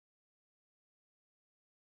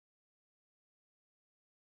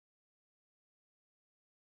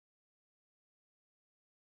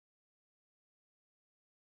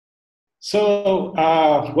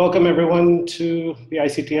Welcome everyone to the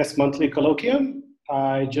ICTS monthly colloquium.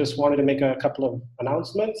 I just wanted to make a couple of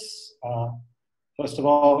announcements. First of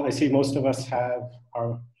all, I see most of us have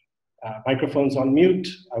our microphones on mute.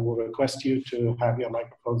 I will request you to have your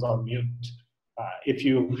microphones on mute. If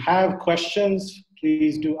you have questions,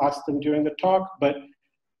 please do ask them during the talk, but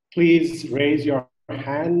please raise your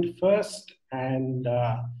hand first, and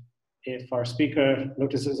if our speaker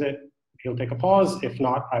notices it, he'll take a pause. If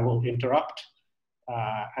not, I will interrupt.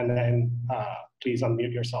 And then please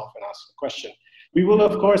unmute yourself and ask the question. We will,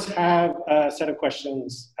 of course, have a set of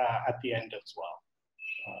questions at the end as well.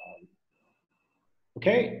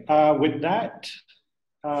 With that,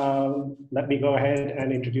 let me go ahead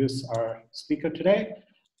and introduce our speaker today.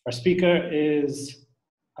 Our speaker is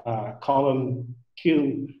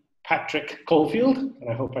Patrick Caulfield, and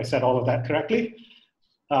I hope I said all of that correctly.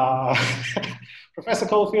 Professor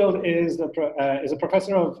Caulfield is a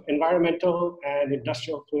professor of environmental and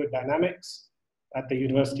industrial fluid dynamics at the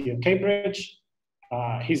University of Cambridge.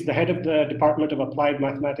 He's the head of the Department of Applied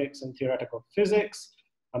Mathematics and Theoretical Physics,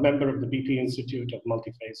 a member of the BP Institute of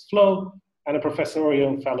Multiphase Flow, and a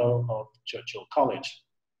professorial fellow of Churchill College.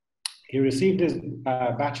 He received his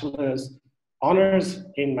bachelor's honors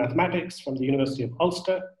in mathematics from the University of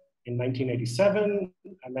Ulster in 1987,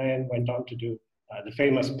 and then went on to do the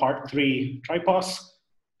famous Part 3 tripos,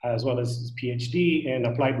 as well as his PhD in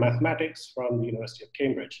applied mathematics from the University of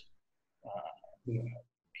Cambridge.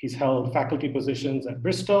 He's held faculty positions at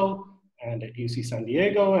Bristol and at UC San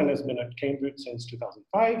Diego, and has been at Cambridge since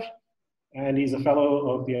 2005. And he's a fellow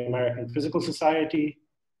of the American Physical Society,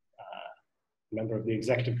 member of the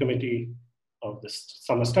executive committee of the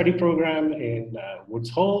summer study program in Woods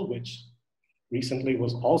Hole, which recently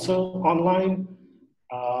was also online.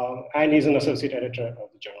 And he's an associate editor of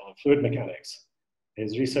the Journal of Fluid Mechanics.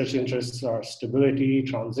 His research interests are stability,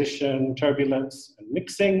 transition, turbulence, and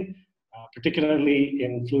mixing, particularly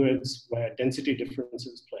in fluids where density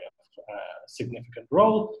differences play a significant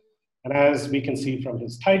role. And as we can see from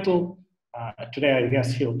his title, today I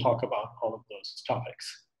guess he'll talk about all of those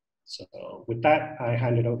topics. So with that, I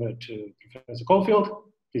hand it over to Professor Caulfield.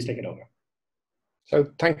 Please take it over. So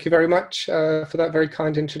thank you very much for that very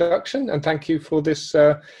kind introduction, and thank you for this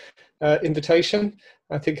invitation.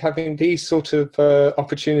 I think having these sort of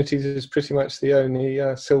opportunities is pretty much the only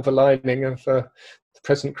silver lining of the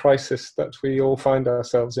present crisis that we all find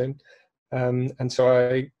ourselves in. And so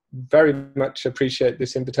I very much appreciate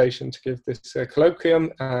this invitation to give this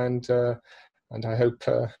colloquium, and I hope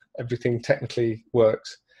everything technically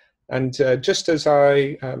works. And just as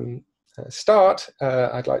I start,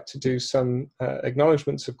 I'd like to do some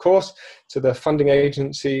acknowledgements, of course, to the funding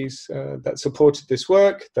agencies that supported this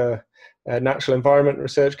work, the Natural Environment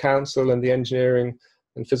Research Council and the Engineering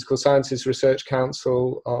and Physical Sciences Research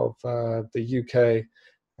Council of the UK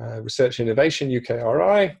Research Innovation,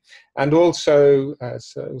 UKRI, and also,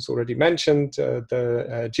 as was already mentioned,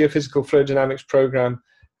 the Geophysical Fluid Dynamics Programme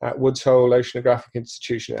at Woods Hole Oceanographic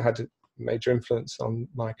Institution. It had a major influence on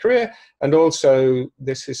my career, and also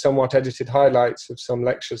this is somewhat edited highlights of some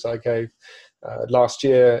lectures I gave last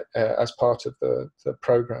year as part of the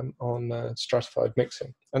program on stratified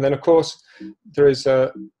mixing. And then, of course, there is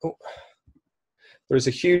a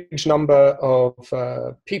huge number of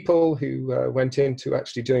people who went into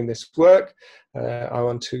actually doing this work. I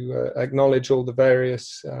want to acknowledge all the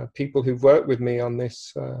various people who've worked with me on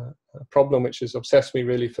this problem, which has obsessed me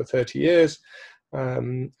really for 30 years.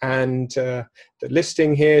 The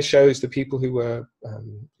listing here shows the people who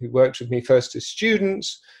worked with me first as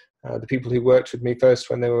students, the people who worked with me first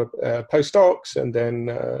when they were postdocs, and then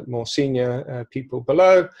more senior people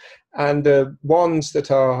below. And the ones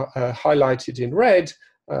that are highlighted in red,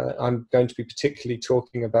 I'm going to be particularly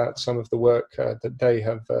talking about some of the work that they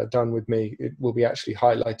have done with me. It will be actually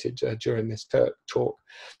highlighted during this talk.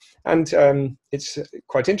 And it's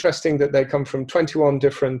quite interesting that they come from 21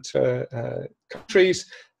 different countries,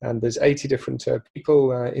 and there's 80 different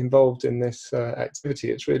people involved in this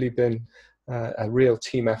activity. It's really been a real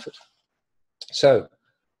team effort. So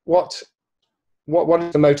what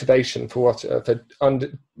is the motivation for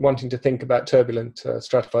wanting to think about turbulent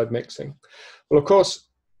stratified mixing? Well, of course,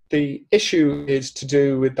 the issue is to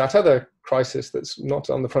do with that other crisis that's not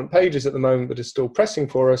on the front pages at the moment, but is still pressing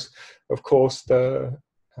for us, of course, the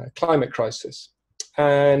climate crisis.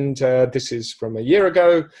 And this is from a year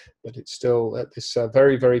ago, but it's still this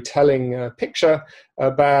very, very telling picture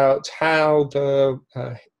about how the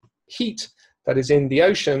heat that is in the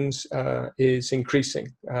oceans is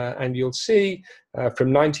increasing. And you'll see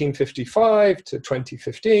from 1955 to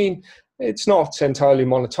 2015, It's not entirely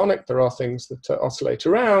monotonic. There are things that oscillate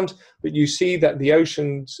around, but you see that the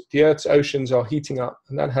Earth's oceans are heating up,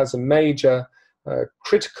 and that has a major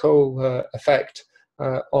critical effect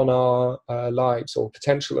on our lives, or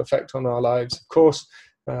potential effect on our lives. Of course,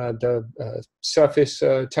 the surface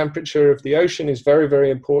temperature of the ocean is very,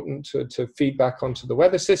 very important to feed back onto the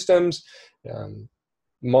weather systems.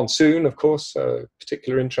 Monsoon, of course,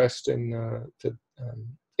 particular interest in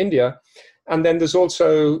India. And then there's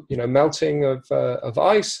also, melting of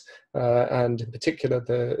ice, and in particular,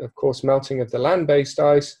 of course, melting of the land-based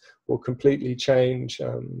ice will completely change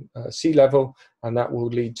sea level, and that will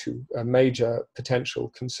lead to major potential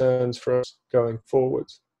concerns for us going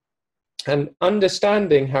forwards. And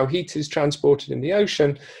understanding how heat is transported in the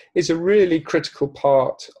ocean is a really critical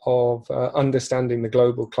part of understanding the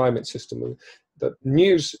global climate system. The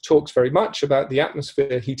news talks very much about the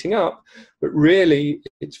atmosphere heating up, but really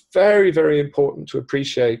it's very, very important to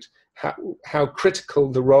appreciate how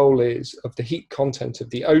critical the role is of the heat content of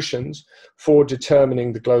the oceans for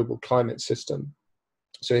determining the global climate system.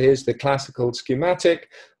 So here's the classical schematic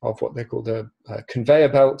of what they call the conveyor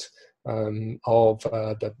belt of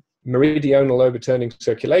the meridional overturning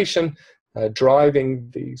circulation, driving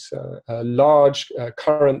these large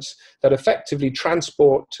currents that effectively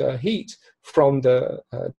transport heat from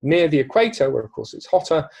near the equator, where of course it's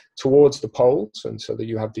hotter, towards the poles. And so that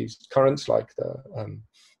you have these currents like the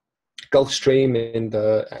Gulf Stream in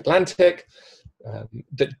the Atlantic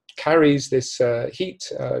that carries this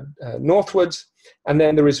heat northwards. And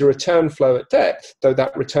then there is a return flow at depth, though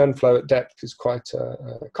that return flow at depth is quite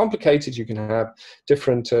complicated. You can have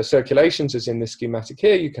different circulations, as in this schematic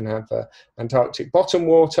here. You can have Antarctic bottom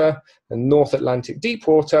water and North Atlantic deep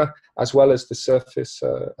water, as well as the surface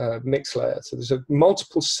mix layer. So there's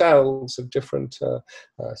multiple cells of different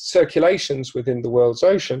circulations within the world's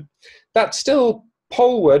ocean that still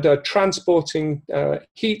poleward are transporting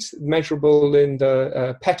heat measurable in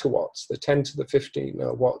the petawatts, the 10 to the 15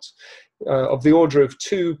 watts. Of the order of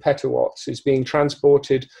 2 petawatts is being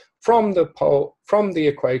transported from the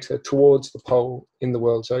equator towards the pole in the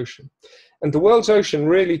world's ocean. And the world's ocean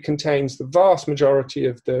really contains the vast majority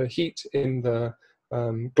of the heat in the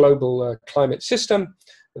global climate system.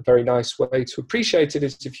 A very nice way to appreciate it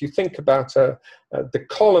is if you think about the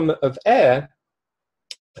column of air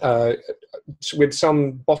with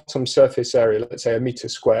some bottom surface area, let's say a meter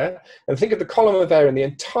square, and think of the column of air in the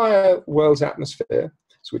entire world's atmosphere,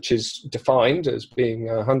 which is defined as being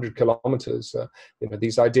 100 kilometers.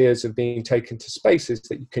 These ideas of being taken to spaces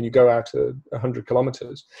that you go out 100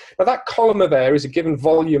 kilometers. Now that column of air is a given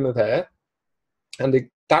volume of air, and it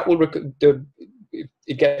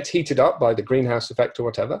gets heated up by the greenhouse effect or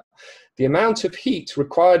whatever. The amount of heat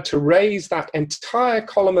required to raise that entire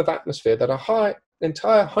column of atmosphere,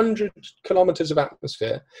 entire 100 kilometers of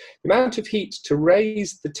atmosphere, the amount of heat to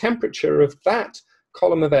raise the temperature of that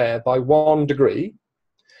column of air by 1 degree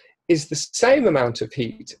is the same amount of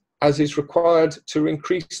heat as is required to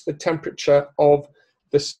increase the temperature of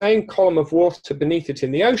the same column of water beneath it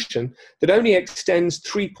in the ocean that only extends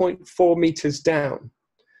 3.4 meters down.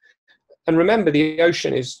 And remember, the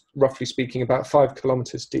ocean is, roughly speaking, about 5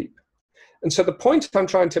 kilometers deep. And so the point I'm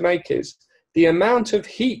trying to make is the amount of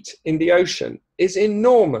heat in the ocean is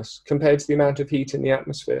enormous compared to the amount of heat in the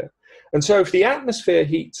atmosphere. And so if the atmosphere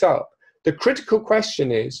heats up, the critical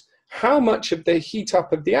question is, how much of the heat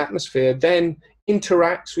up of the atmosphere then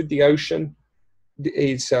interacts with the ocean?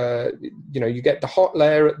 You get the hot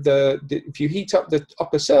layer if you heat up the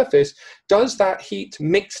upper surface, does that heat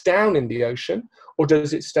mix down in the ocean, or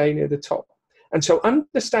does it stay near the top? And so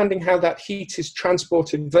understanding how that heat is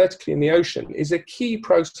transported vertically in the ocean is a key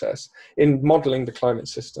process in modeling the climate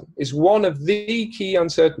system, is one of the key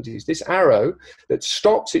uncertainties. This arrow that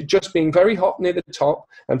stops it just being very hot near the top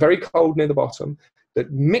and very cold near the bottom, that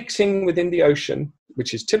mixing within the ocean,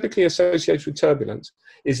 which is typically associated with turbulence,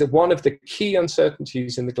 is one of the key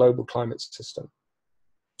uncertainties in the global climate system.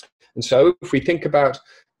 And so if we think about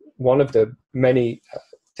one of the many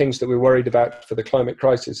things that we're worried about for the climate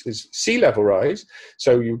crisis is sea level rise.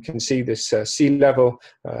 So you can see this sea level,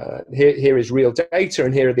 here is real data,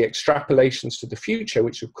 and here are the extrapolations to the future,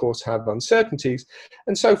 which of course have uncertainties.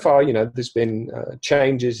 And so far, there's been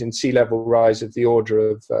changes in sea level rise of the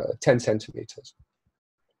order of 10 centimeters.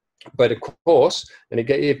 But of course, and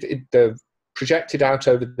the projected out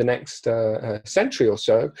over the next century or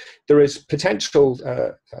so, there is potential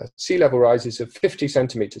sea level rises of 50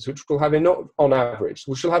 centimeters, which will have, on average,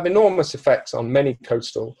 which will have enormous effects on many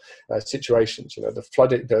coastal situations.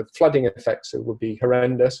 The flooding effects would be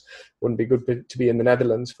horrendous. Wouldn't be good to be in the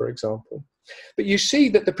Netherlands, for example. But you see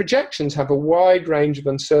that the projections have a wide range of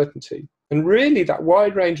uncertainty. And really that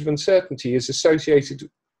wide range of uncertainty is associated,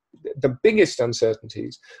 the biggest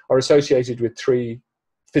uncertainties are associated with three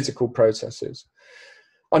physical processes.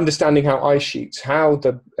 Understanding how ice sheets, how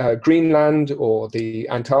the Greenland or the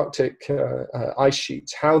Antarctic ice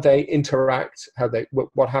sheets, how they interact,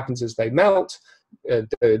 what happens as they melt,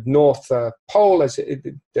 the North Pole as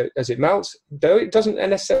it melts, though it doesn't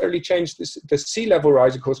necessarily change the sea level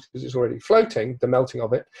rise, of course, because it's already floating, the melting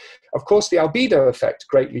of it. Of course, the albedo effect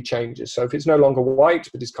greatly changes. So if it's no longer white,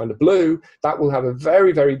 but it's kind of blue, that will have a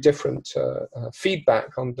very, very different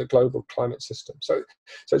feedback on the global climate system. So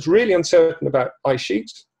it's really uncertain about ice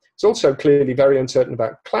sheets. It's also clearly very uncertain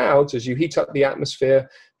about clouds. As you heat up the atmosphere,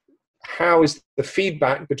 how is the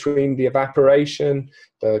feedback between the evaporation,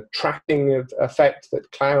 the trapping effect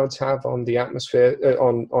that clouds have on the atmosphere,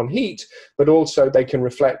 on heat, but also they can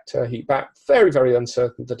reflect heat back. Very, very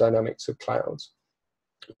uncertain, the dynamics of clouds.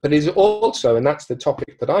 But is also, and that's the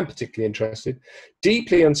topic that I'm particularly interested,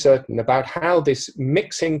 deeply uncertain about how this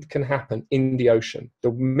mixing can happen in the ocean,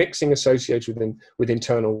 the mixing associated with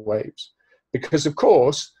internal waves. Because of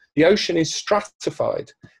course, the ocean is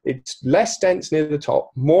stratified. It's less dense near the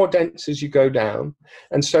top, more dense as you go down.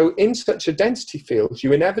 And so in such a density field,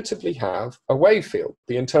 you inevitably have a wave field,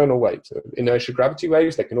 the internal waves, inertial gravity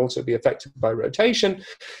waves. They can also be affected by rotation.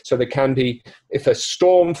 So there can be, if a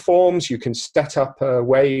storm forms, you can set up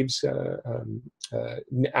waves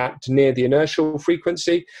at near the inertial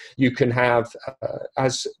frequency. You can have,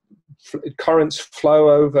 as currents flow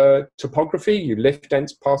over topography, you lift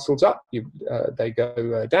dense parcels up, they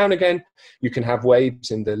go down again. You can have waves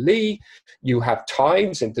in the lee, you have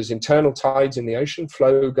tides, and there's internal tides in the ocean,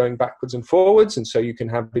 flow going backwards and forwards, and so you can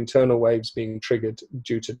have internal waves being triggered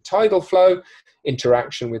due to tidal flow,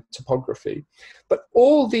 interaction with topography. But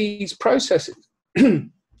all these processes,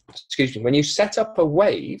 excuse me, when you set up a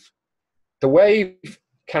wave, the wave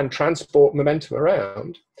can transport momentum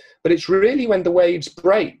around, but it's really when the waves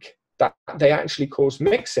break that they actually cause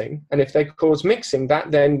mixing. And if they cause mixing, that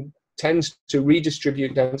then tends to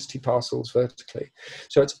redistribute density parcels vertically.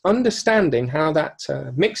 So it's understanding how that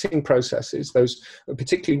mixing processes, those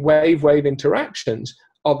particularly wave-wave interactions,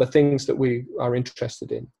 are the things that we are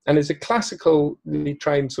interested in. And as a classically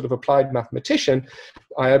trained sort of applied mathematician,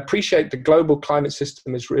 I appreciate the global climate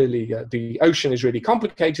system is really, the ocean is really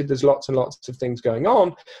complicated. There's lots and lots of things going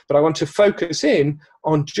on, but I want to focus in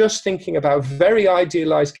on just thinking about very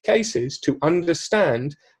idealized cases to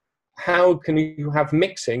understand how can you have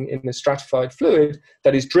mixing in a stratified fluid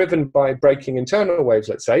that is driven by breaking internal waves,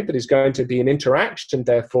 let's say, but is going to be an interaction,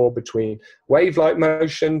 therefore, between wave-like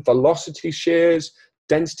motion, velocity shears,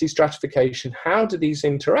 density stratification. How do these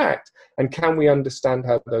interact, and can we understand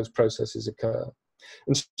how those processes occur?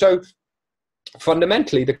 And so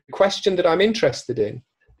fundamentally, the question that I'm interested in,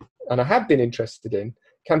 and I have been interested in,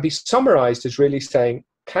 can be summarized as really saying,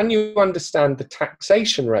 can you understand the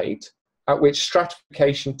taxation rate at which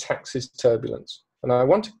stratification taxes turbulence? And I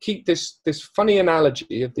want to keep this funny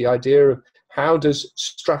analogy of the idea of how does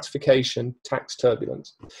stratification tax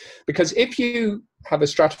turbulence? Because if you have a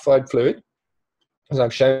stratified fluid, as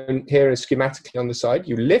I've shown here schematically on the side,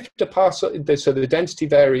 you lift a parcel, so the density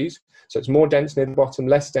varies, so it's more dense near the bottom,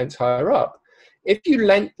 less dense higher up. If you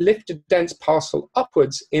lift a dense parcel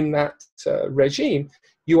upwards in that regime,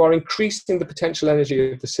 you are increasing the potential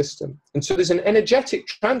energy of the system. And so there's an energetic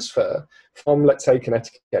transfer from, let's say,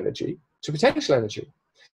 kinetic energy to potential energy.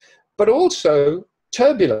 But also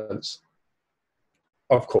turbulence,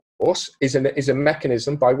 of course, is a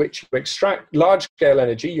mechanism by which you extract large-scale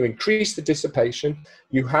energy, you increase the dissipation,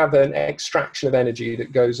 you have an extraction of energy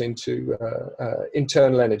that goes into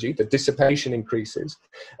internal energy, the dissipation increases.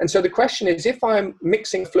 And so the question is, if I'm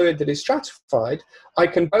mixing a fluid that is stratified, I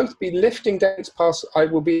can both be lifting dense parcels, I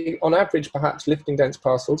will be on average perhaps lifting dense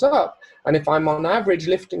parcels up, and if I'm on average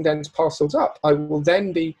lifting dense parcels up, I will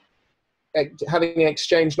then be having an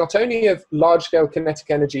exchange not only of large-scale kinetic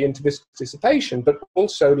energy into this dissipation, but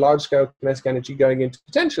also large-scale kinetic energy going into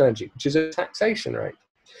potential energy, which is a taxation rate.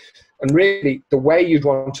 And really, the way you'd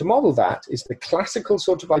want to model that is the classical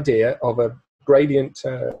sort of idea of a gradient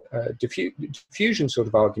diffusion sort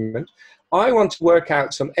of argument. I want to work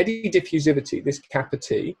out some eddy diffusivity, this kappa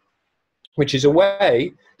T, which is a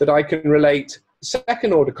way that I can relate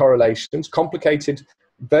second-order correlations, complicated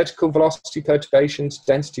vertical velocity perturbations,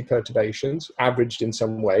 density perturbations, averaged in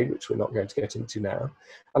some way, which we're not going to get into now.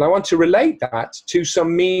 And I want to relate that to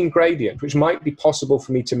some mean gradient, which might be possible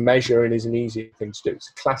for me to measure and is an easy thing to do.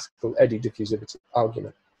 It's a classical eddy diffusivity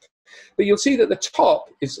argument. But you'll see that the top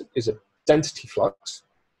is a density flux.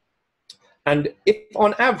 And if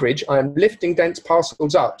on average I'm lifting dense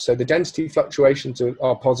particles up, so the density fluctuations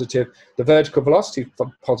are positive, the vertical velocity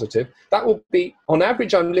positive, that will be, on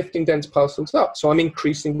average, I'm lifting dense particles up, so I'm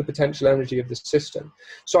increasing the potential energy of the system.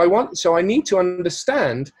 So I need to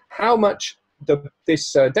understand how much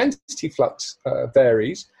this density flux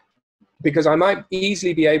varies, because I might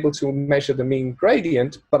easily be able to measure the mean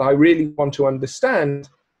gradient, but I really want to understand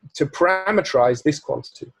to parameterize this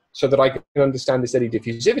quantity, so that I can understand this eddy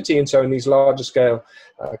diffusivity, and so in these larger scale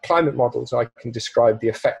climate models, I can describe the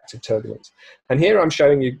effect of turbulence. And here I'm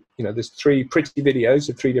showing you, there's 3 pretty videos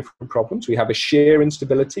of 3 different problems. We have a shear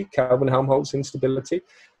instability, Kelvin-Helmholtz instability,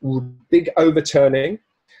 big overturning.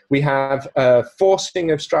 We have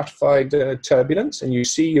forcing of stratified turbulence, and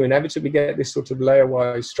you inevitably get this sort of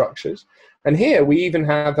layer-wise structures. And here we even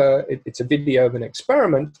have it's a video of an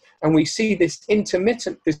experiment, and we see this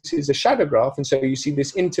intermittent, this is a shadow graph, and so you see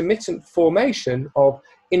this intermittent formation of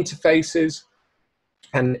interfaces,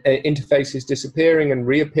 and interfaces disappearing and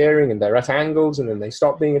reappearing, and they're at angles, and then they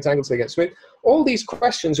stop being at angles, they get smooth. All these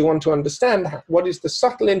questions we want to understand, what is the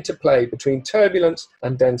subtle interplay between turbulence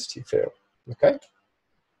and density field, okay?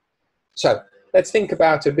 So let's think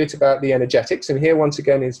a bit about the energetics, and here once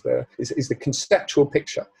again is the conceptual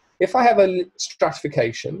picture. If I have a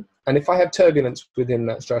stratification, and if I have turbulence within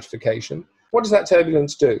that stratification, what does that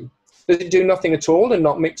turbulence do? Does it do nothing at all and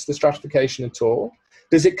not mix the stratification at all?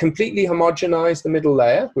 Does it completely homogenize the middle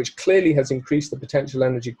layer, which clearly has increased the potential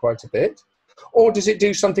energy quite a bit? Or does it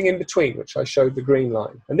do something in between, which I showed the green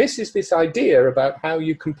line? And this is this idea about how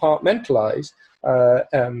you compartmentalize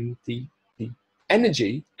the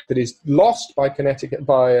energy that is lost by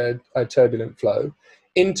a turbulent flow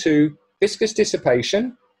into viscous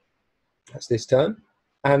dissipation, that's this term,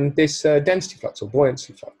 and this density flux or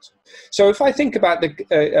buoyancy flux. So if I think about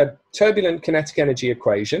the turbulent kinetic energy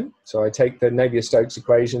equation, so I take the Navier-Stokes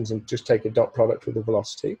equations and just take a dot product with the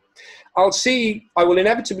velocity, I will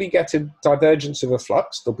inevitably get a divergence of a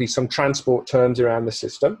flux. There'll be some transport terms around the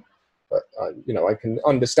system, but I can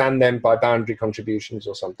understand them by boundary contributions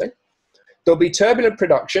or something. There'll be turbulent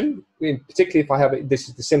production, particularly if I have, this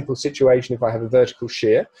is the simple situation, if I have a vertical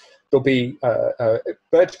shear. There'll be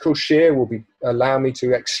vertical shear will allow me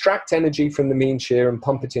to extract energy from the mean shear and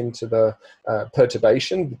pump it into the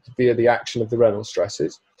perturbation via the action of the Reynolds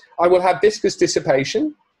stresses. I will have viscous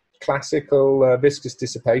dissipation, classical viscous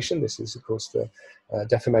dissipation. This is, of course, the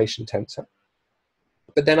deformation tensor.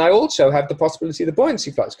 But then I also have the possibility of the buoyancy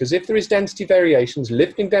flux, because if there is density variations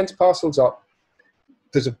lifting dense parcels up,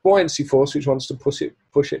 there's a buoyancy force which wants to push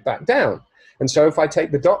it back down. And so if I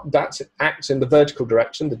take the dot, that acts in the vertical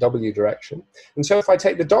direction, the W direction. And so if I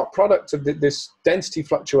take the dot product of this density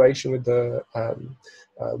fluctuation with the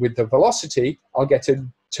velocity, I'll get a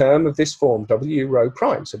term of this form, W rho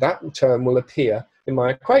prime. So that term will appear in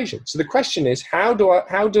my equation. So the question is, how do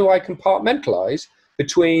I compartmentalize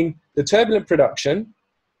between the turbulent production,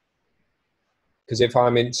 because if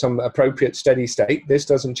I'm in some appropriate steady state, this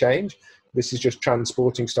doesn't change. This is just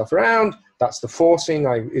transporting stuff around. That's the forcing.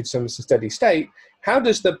 It's some steady state. How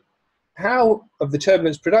of the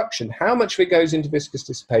turbulence production, how much of it goes into viscous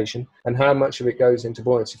dissipation and how much of it goes into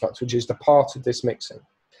buoyancy flux, which is the part of this mixing?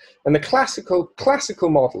 And the classical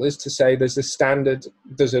model is to say there's a standard,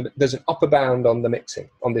 there's an upper bound on the mixing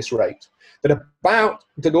on this rate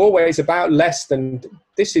that always about less than,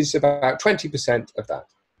 this is about 20% of that.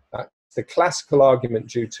 The classical argument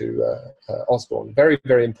due to Osborne, very,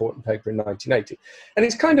 very important paper in 1980. And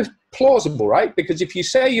it's kind of plausible, right? Because if you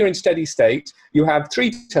say you're in steady state, you have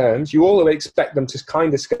 3 terms, you all expect them to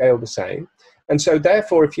kind of scale the same. And so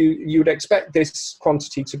therefore, if you would expect this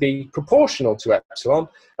quantity to be proportional to epsilon,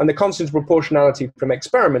 and the constant of proportionality from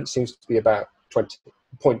experiment seems to be about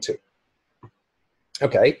 20.2.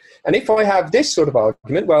 Okay, and if I have this sort of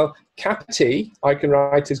argument, well, kappa T I can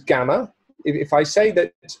write as gamma. If I say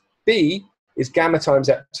that B is gamma times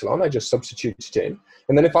epsilon, I just substitute it in.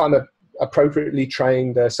 And then if I'm an appropriately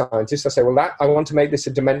trained scientist, I say, well, I want to make this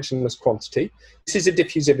a dimensionless quantity. This is a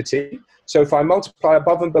diffusivity. So if I multiply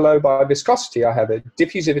above and below by viscosity, I have a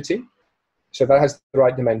diffusivity. So that has the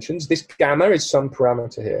right dimensions. This gamma is some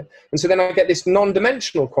parameter here. And so then I get this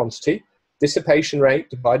non-dimensional quantity, dissipation rate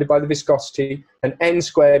divided by the viscosity, and n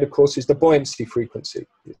squared, of course, is the buoyancy frequency.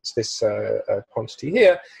 It's this quantity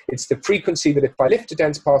here. It's the frequency that if I lift a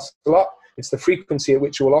dense particle up, it's the frequency at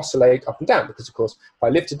which it will oscillate up and down, because, of course, if I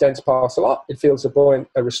lift a dense particle up, it feels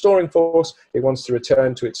a restoring force. It wants to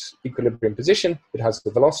return to its equilibrium position. It has the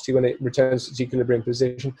velocity when it returns to its equilibrium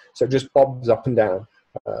position, so it just bobs up and down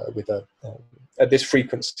with at this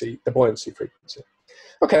frequency, the buoyancy frequency.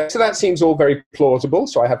 Okay, so that seems all very plausible.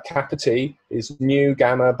 So I have kappa T is nu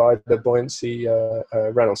gamma by the buoyancy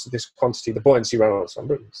Reynolds. So this quantity, the buoyancy Reynolds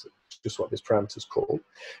number, is just what this parameter is called.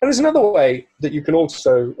 And there's another way that you can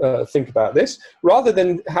also think about this. Rather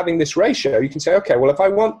than having this ratio, you can say, okay, well, if I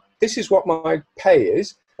want, this is what my pay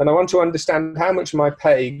is, and I want to understand how much of my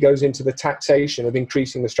pay goes into the taxation of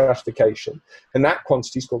increasing the stratification. And that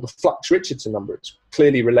quantity is called the flux-Richardson number. It's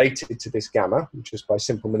clearly related to this gamma, just by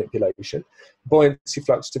simple manipulation. Buoyancy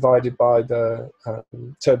flux divided by the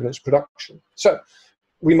turbulence production. So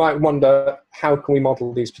we might wonder, how can we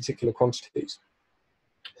model these particular quantities?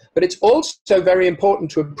 But it's also very important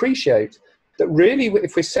to appreciate that really,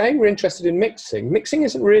 if we're saying we're interested in mixing, mixing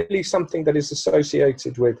isn't really something that is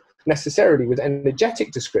associated with necessarily with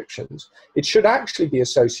energetic descriptions. It should actually be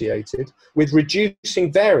associated with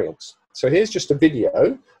reducing variance. So here's just a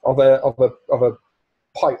video of a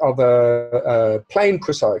plane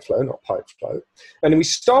precise flow, not pipe flow, and we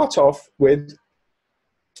start off with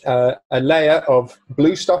a layer of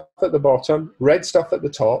blue stuff at the bottom, red stuff at the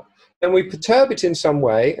top, and we perturb it in some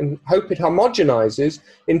way and hope it homogenizes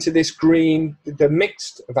into this green, the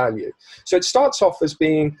mixed value. So it starts off as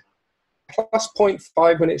being plus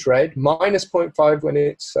 0.5 when it's red, minus 0.5 when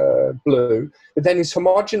it's blue, but then it's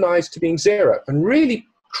homogenized to being 0. And really,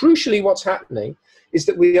 crucially, what's happening is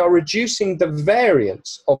that we are reducing the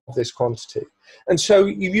variance of this quantity. And so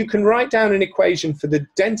you can write down an equation for the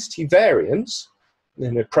density variance,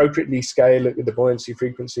 and appropriately scale it with the buoyancy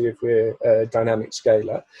frequency if we're a dynamic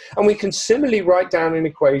scalar. And we can similarly write down an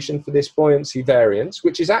equation for this buoyancy variance,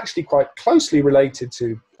 which is actually quite closely related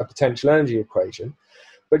to a potential energy equation.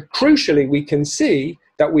 But crucially, we can see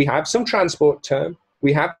that we have some transport term.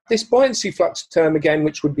 We have this buoyancy flux term again,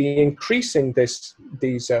 which would be increasing these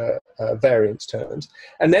variance terms.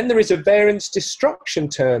 And then there is a variance destruction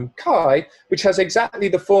term, chi, which has exactly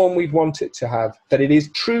the form we'd want it to have, that it is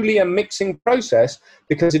truly a mixing process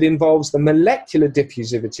because it involves the molecular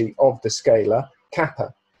diffusivity of the scalar,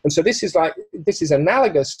 kappa. And so this is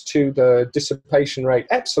analogous to the dissipation rate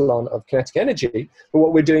epsilon of kinetic energy, but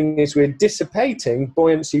what we're doing is we're dissipating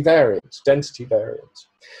buoyancy variance, density variance.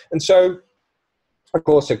 And so, of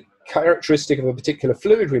course, a characteristic of a particular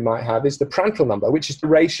fluid we might have is the Prandtl number, which is the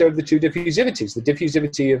ratio of the two diffusivities, the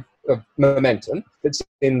diffusivity of momentum that's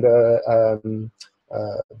in the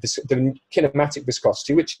kinematic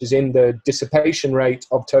viscosity, which is in the dissipation rate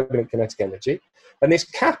of turbulent kinetic energy, and this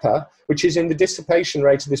kappa, which is in the dissipation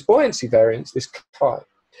rate of this buoyancy variance, this chi.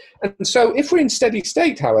 And so if we're in steady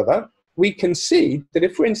state, however, we can see that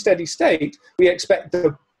if we're in steady state, we expect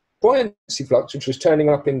the buoyancy flux, which was turning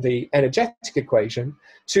up in the energetic equation,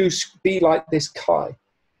 to be like this chi.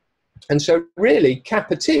 And so really,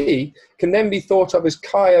 kappa T can then be thought of as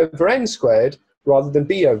chi over n squared rather than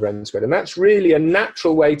b over n squared. And that's really a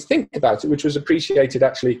natural way to think about it, which was appreciated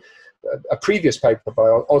actually. A previous paper by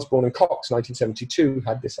Osborne and Cox, 1972,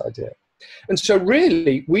 had this idea. And so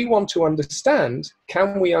really, we want to understand,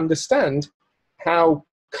 can we understand how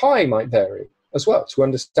chi might vary as well,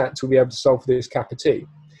 to be able to solve this kappa T.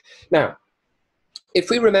 Now, if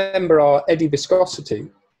we remember our eddy viscosity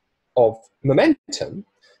of momentum,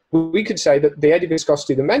 we could say that the eddy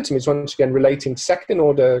viscosity of the momentum is once again relating second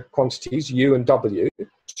order quantities, U and W,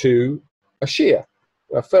 to a shear,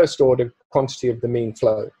 a first order quantity of the mean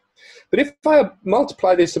flow. But if I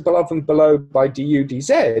multiply this above and below by du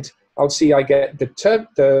dz, I'll see I get the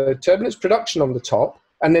turbulence production on the top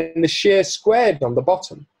and then the shear squared on the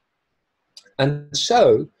bottom. And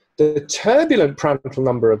so the turbulent Prandtl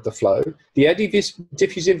number of the flow, the eddy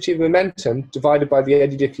diffusivity of momentum divided by the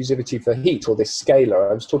eddy diffusivity for heat, or this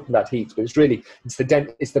scalar. I was talking about heat, but it's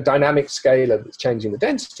the dynamic scalar that's changing the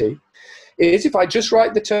density, is if I just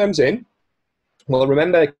write the terms in, well,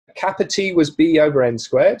 remember kappa T was b over n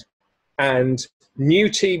squared, and nu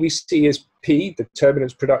T we see as P, the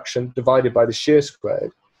turbulence production, divided by the shear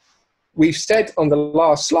squared. We've said on the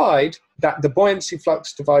last slide that the buoyancy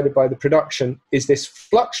flux divided by the production is this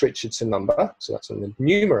flux-Richardson number, so that's on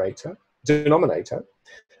the denominator,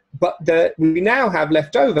 but we now have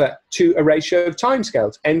left over to a ratio of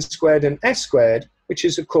timescales, n squared and s squared, which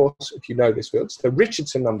is, of course, if you know this field, it's the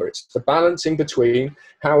Richardson number. It's the balancing between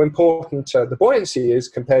how important the buoyancy is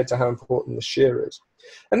compared to how important the shear is.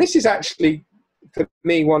 And this is actually, for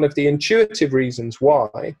me, one of the intuitive reasons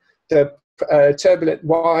why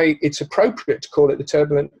why it's appropriate to call it the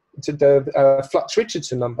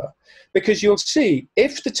flux-Richardson number, because you'll see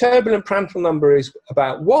if the turbulent Prandtl number is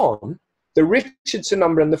about 1, the Richardson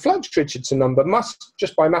number and the flux-Richardson number must,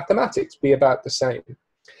 just by mathematics, be about the same.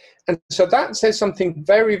 And so that says something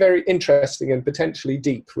very, very interesting and potentially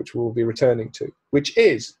deep, which we'll be returning to, which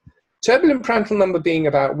is turbulent Prandtl number being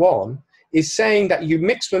about 1 is saying that you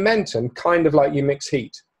mix momentum kind of like you mix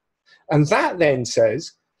heat. And that then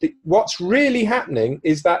says that what's really happening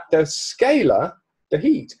is that the scalar, the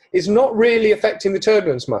heat, is not really affecting the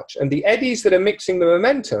turbulence much. And the eddies that are mixing the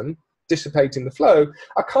momentum, dissipating the flow,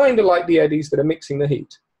 are kind of like the eddies that are mixing the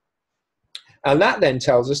heat. And that then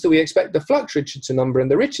tells us that we expect the flux Richardson number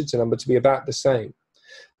and the Richardson number to be about the same.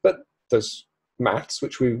 But there's maths,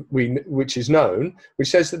 which is known, which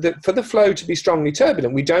says that for the flow to be strongly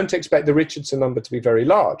turbulent, we don't expect the Richardson number to be very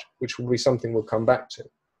large, which will be something we'll come back to.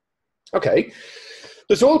 Okay,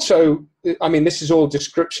 there's also, I mean, this is all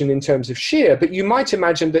description in terms of shear, but you might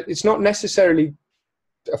imagine that it's not necessarily,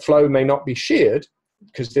 a flow may not be sheared,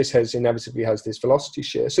 because this inevitably has this velocity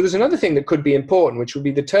shear. So there's another thing that could be important, which would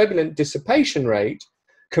be the turbulent dissipation rate,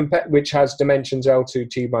 which has dimensions L2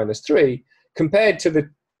 T minus 3, compared to the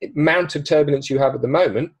amount of turbulence you have at the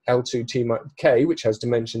moment, L2 T K, which has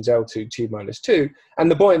dimensions L2 T minus 2, and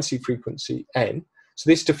the buoyancy frequency N. So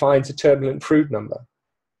this defines a turbulent Froude number.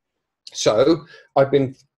 So I've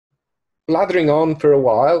been blathering on for a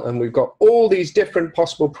while, and we've got all these different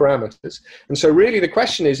possible parameters. And so really the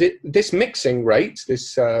question is, this mixing rate,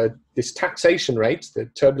 this taxation rate, the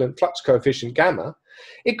turbulent flux coefficient gamma,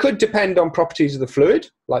 it could depend on properties of the fluid,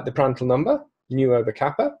 like the Prandtl number, nu over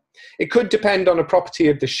kappa. It could depend on a property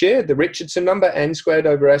of the shear, the Richardson number, n squared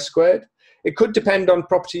over s squared. It could depend on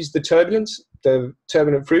properties of the turbulence, the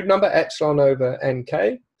turbulent Froude number, epsilon over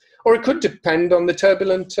nk. Or it could depend on the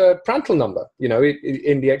turbulent Prandtl number. You know,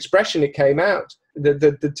 in the expression it came out,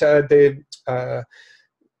 the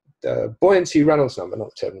buoyancy Reynolds number,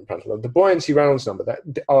 not turbulent Prandtl number, the buoyancy Reynolds number, that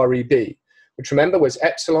the REB, which remember was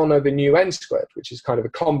epsilon over nu n squared, which is kind of a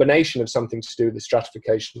combination of something to do with the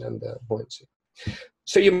stratification and the buoyancy.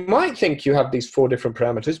 So you might think you have these 4 different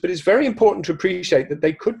parameters, but it's very important to appreciate that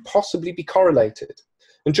they could possibly be correlated.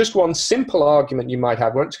 And just one simple argument you might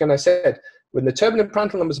have, once again I said, when the turbulent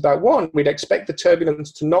Prandtl number is about 1, we'd expect the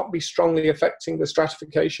turbulence to not be strongly affecting the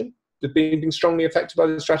stratification, being strongly affected by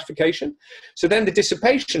the stratification. So then the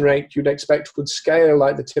dissipation rate you'd expect would scale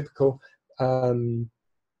like the typical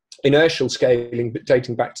inertial scaling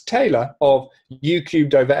dating back to Taylor of u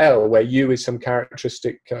cubed over L, where u is some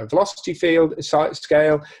characteristic velocity field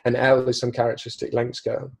scale and L is some characteristic length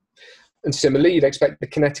scale. And similarly, you'd expect the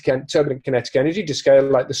turbulent kinetic energy to scale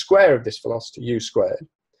like the square of this velocity, u squared.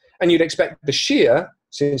 And you'd expect the shear,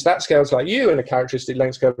 since that scales like u and a characteristic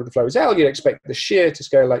length scale of the flow is L, you'd expect the shear to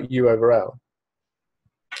scale like u over L.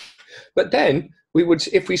 But then, we would,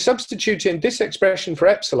 if we substitute in this expression for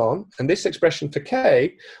epsilon and this expression for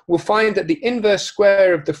k, we'll find that the inverse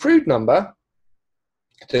square of the Froude number,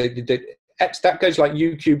 that goes like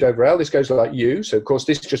u cubed over L, this goes like u, so of course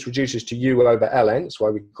this just reduces to u over Ln, that's why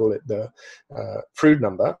we call it the Froude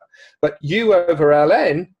number. But u over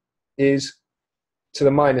Ln is to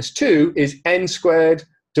the minus 2 is n squared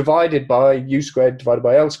divided by u squared divided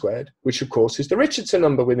by L squared, which of course is the Richardson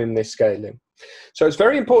number within this scaling. So it's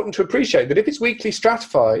very important to appreciate that if it's weakly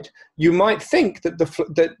stratified, you might think that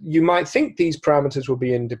these parameters will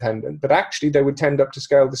be independent, but actually they would tend up to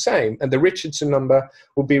scale the same, and the Richardson number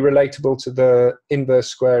will be relatable to the inverse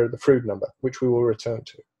square of the Froude number, which we will return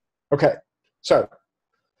to. Okay, so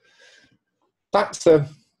that's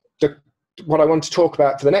what I want to talk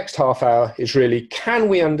about for the next half hour is really, can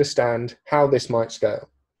we understand how this might scale?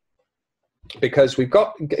 Because we've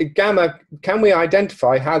got gamma, can we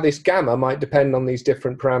identify how this gamma might depend on these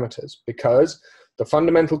different parameters? Because the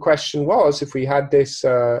fundamental question was, if we had this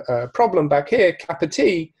problem back here, kappa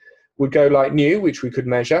t would go like nu, which we could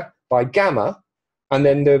measure by gamma, and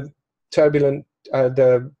then the turbulent,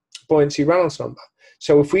 the buoyancy Reynolds number.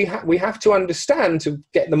 So if we have to understand, to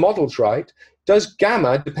get the models right, does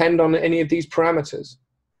gamma depend on any of these parameters?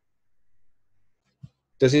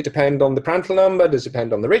 Does it depend on the Prandtl number? Does it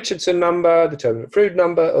depend on the Richardson number, the turbulent Froude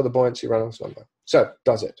number, or the buoyancy Reynolds number? So,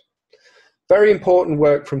 does it? Very important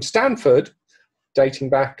work from Stanford,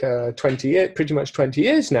 dating back 20 years, pretty much 20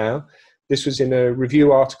 years now. This was in a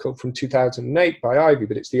review article from 2008 by Ivy,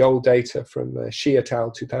 but it's the old data from Shi et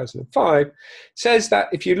al. 2005. It says that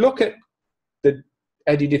if you look at the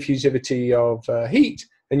eddy diffusivity of heat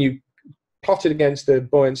and you plot it against the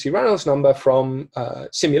buoyancy Reynolds number from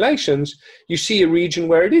simulations, you see a region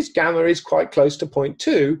where gamma is quite close to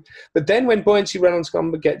 0.2, but then when buoyancy Reynolds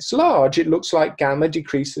number gets large, it looks like gamma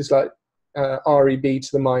decreases like REB to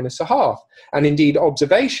the -0.5. And indeed,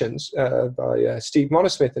 observations by Steve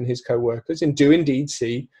Monosmith and his co-workers do indeed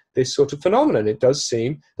see this sort of phenomenon. It does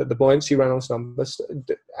seem that the buoyancy Reynolds numbers,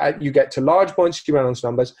 you get to large buoyancy Reynolds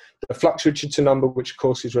numbers, the flux Richardson number, which of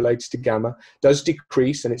course is related to gamma, does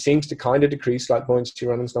decrease, and it seems to kind of decrease like buoyancy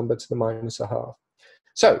Reynolds number to the -0.5.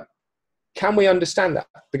 So, can we understand that?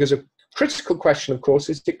 Because critical question, of course,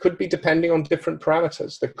 is it could be depending on different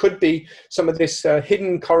parameters. There could be some of this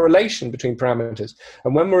hidden correlation between parameters.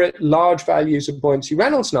 And when we're at large values of buoyancy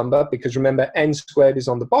Reynolds number, because remember n squared is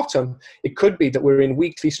on the bottom, it could be that we're in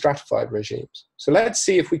weakly stratified regimes. So let's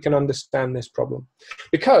see if we can understand this problem.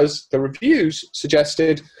 Because the reviews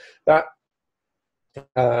suggested that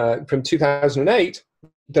from 2008,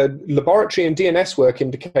 the laboratory and DNS work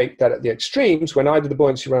indicate that at the extremes, when either the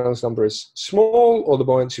buoyancy Reynolds number is small or the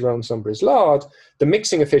buoyancy Reynolds number is large, the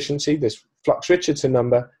mixing efficiency, this Flux-Richardson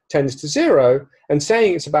number, tends to 0, and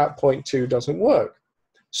saying it's about 0.2 doesn't work.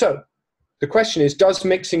 So the question is, does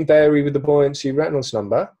mixing vary with the buoyancy Reynolds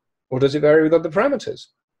number, or does it vary with other parameters?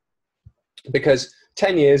 Because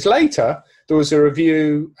 10 years later, there was a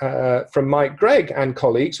review from Mike Gregg and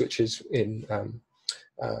colleagues, which is in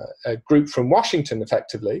a group from Washington,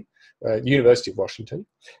 effectively, University of Washington,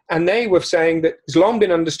 and they were saying that it's long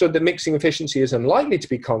been understood that mixing efficiency is unlikely to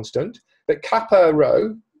be constant, but kappa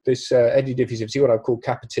rho, this eddy diffusivity, what I call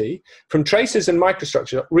kappa T, from traces and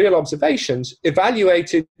microstructure, real observations,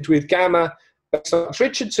 evaluated with gamma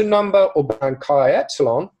Richardson number or band chi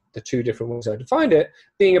epsilon, the two different ways I defined it,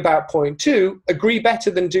 being about 0.2, agree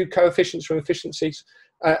better than do coefficients from efficiencies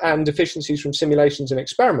and efficiencies from simulations and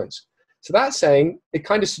experiments. So that's saying it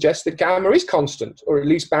kind of suggests that gamma is constant, or at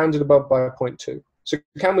least bounded above by 0.2. So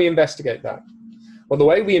can we investigate that? Well, the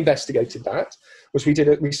way we investigated that was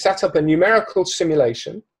we set up a numerical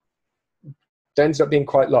simulation that ends up being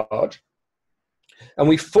quite large, and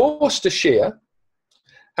we forced a shear,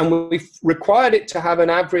 and we required it to have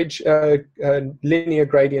an average linear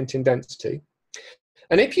gradient in density.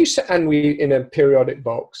 And if you in a periodic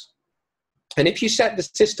box. And if you set the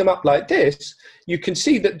system up like this, you can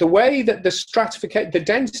see that the way that the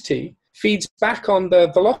density feeds back on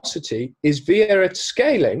the velocity is via a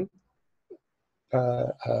scaling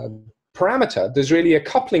parameter. There's really a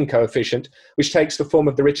coupling coefficient which takes the form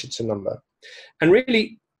of the Richardson number. And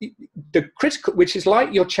really, the critical, which is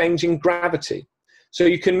like you're changing gravity. So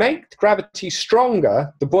you can make gravity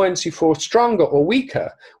stronger, the buoyancy force stronger or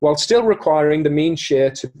weaker, while still requiring the mean shear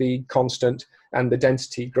to be constant and the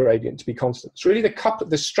density gradient to be constant. It's really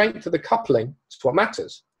the strength of the coupling is what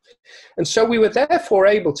matters. And so we were therefore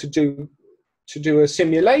able to do a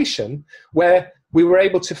simulation where we were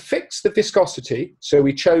able to fix the viscosity. So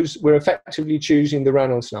we're effectively choosing the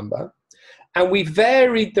Reynolds number, and we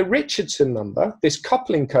varied the Richardson number, this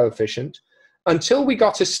coupling coefficient, until we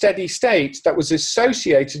got a steady state that was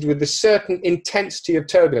associated with a certain intensity of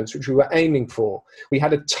turbulence, which we were aiming for. We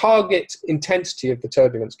had a target intensity of the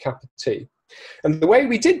turbulence, kappa T. And the way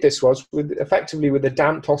we did this was effectively with a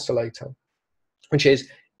damped oscillator, which is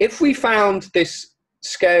if we found this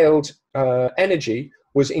scaled energy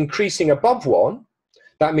was increasing above 1,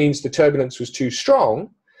 that means the turbulence was too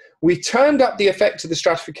strong, we turned up the effect of the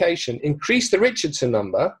stratification, increased the Richardson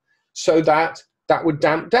number so that would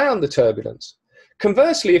damp down the turbulence.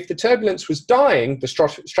 Conversely, if the turbulence was dying, the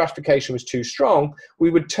stratification was too strong,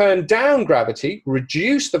 we would turn down gravity,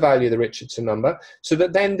 reduce the value of the Richardson number, so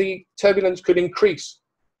that then the turbulence could increase.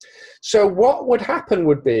 So what would happen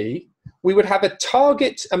would be, we would have a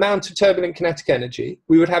target amount of turbulent kinetic energy,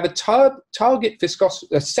 we would have a target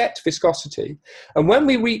viscosity, a set viscosity, and when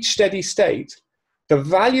we reach steady state, the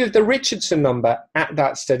value of the Richardson number at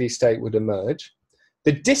that steady state would emerge,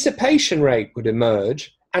 the dissipation rate would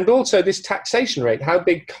emerge, and also this taxation rate, how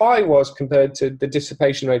big chi was compared to the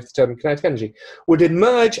dissipation rate of the turbulent kinetic energy, would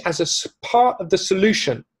emerge as a part of the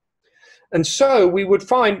solution. And so we would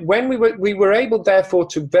find when we were able, therefore,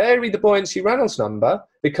 to vary the buoyancy Reynolds number,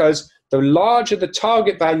 because the larger the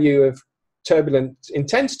target value of turbulent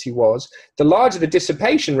intensity was, the larger the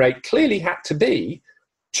dissipation rate clearly had to be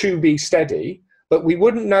steady, but we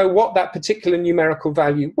wouldn't know what that particular numerical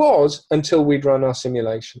value was until we'd run our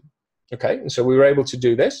simulation. Okay, and so we were able to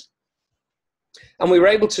do this. And we were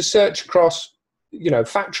able to search across,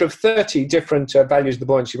 factor of 30 different values of the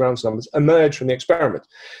buoyancy Reynolds numbers emerge from the experiment.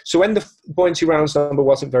 So when the buoyancy Reynolds number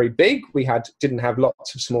wasn't very big, we didn't have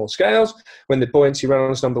lots of small scales. When the buoyancy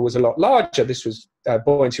Reynolds number was a lot larger, this was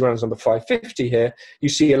buoyancy Reynolds number 550 here, you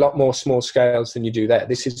see a lot more small scales than you do there.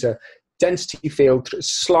 This is a density field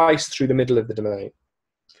sliced through the middle of the domain.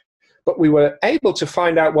 But we were able to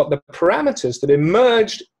find out what the parameters that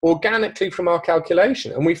emerged organically from our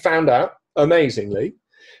calculation. And we found out, amazingly,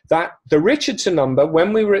 that the Richardson number,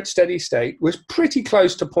 when we were at steady state, was pretty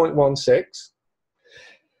close to 0.16.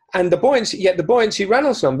 And the buoyancy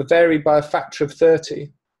Reynolds number varied by a factor of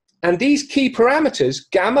 30. And these key parameters,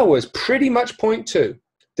 gamma was pretty much 0.2.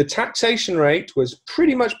 The taxation rate was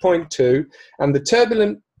pretty much 0.2. And the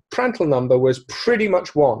turbulent Prandtl number was pretty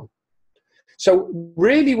much 1. So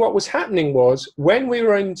really what was happening was when we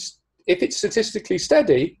were if it's statistically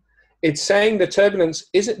steady, it's saying the turbulence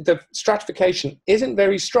isn't, the stratification isn't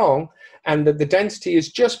very strong, and that the density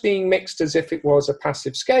is just being mixed as if it was a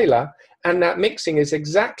passive scalar, and that mixing is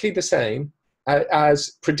exactly the same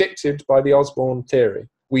as predicted by the Osborn theory.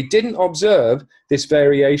 We didn't observe this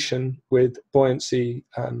variation with buoyancy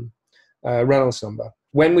Reynolds number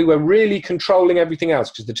when we were really controlling everything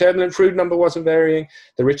else, because the turbulent Froude number wasn't varying,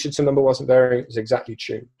 the Richardson number wasn't varying, it was exactly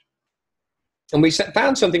tuned. And we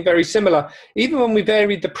found something very similar, even when we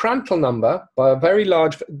varied the Prandtl number by a very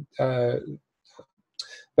large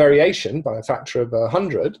variation, by a factor of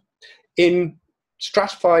 100, in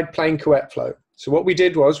stratified plane couette flow. So what we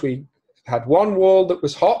did was we had one wall that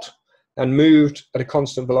was hot and moved at a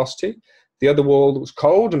constant velocity, the other wall that was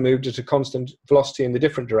cold and moved at a constant velocity in the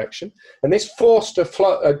different direction. And this forced a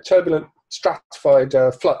turbulent stratified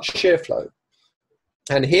shear flow.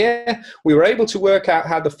 And here we were able to work out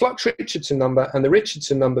how the flux Richardson number and the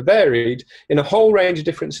Richardson number varied in a whole range of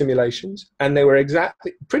different simulations, and they were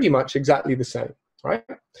pretty much exactly the same, right?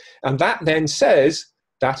 And that then says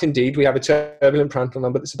that indeed we have a turbulent Prandtl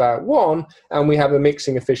number that's about 1, and we have a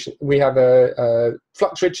mixing efficient, we have a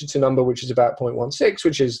flux Richardson number which is about 0.16,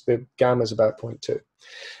 which is the gamma is about 0.2.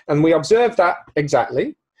 And we observe that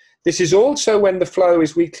exactly. This is also when the flow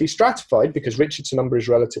is weakly stratified, because Richardson number is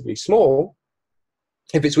relatively small.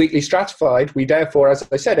 If it's weakly stratified, we therefore, as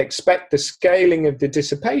I said, expect the scaling of the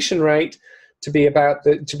dissipation rate to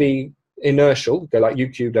be inertial, go like U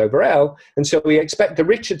cubed over L, and so we expect the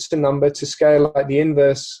Richardson number to scale like the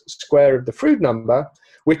inverse square of the Froude number,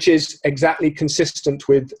 which is exactly consistent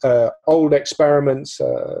with old experiments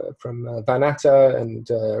from Van Atta and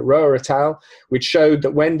Roer et al., which showed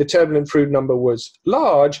that when the turbulent Froude number was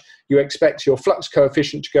large, you expect your flux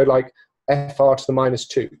coefficient to go like FR to the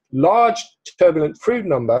 -2. Large turbulent Froude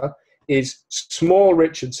number is small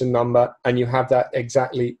Richardson number, and you have that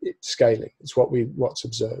exactly scaling. It's what's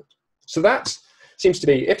observed. So that seems to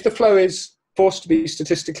be, if the flow is forced to be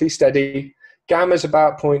statistically steady, gamma is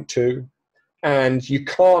about 0.2, and you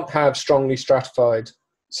can't have strongly stratified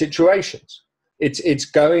situations. It's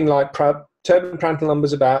going like turbulent Prandtl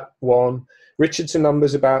number's about 1, Richardson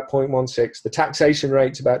number's about 0.16, the taxation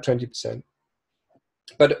rate's about 20%.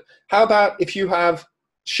 But how about if you have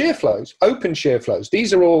shear flows, open shear flows?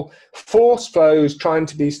 These are all forced flows trying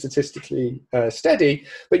to be statistically steady,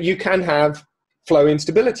 but you can have flow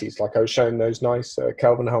instabilities, like I was showing those nice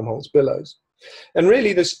Kelvin-Helmholtz billows. And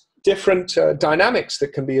really there's different dynamics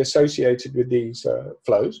that can be associated with these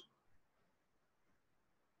flows.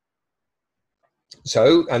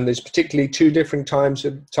 So, and there's particularly 2 different types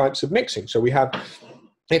of mixing. So we have,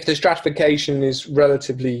 if the stratification is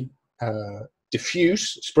relatively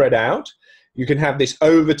diffuse, spread out, you can have this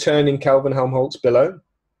overturning Kelvin-Helmholtz billow,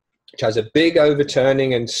 which has a big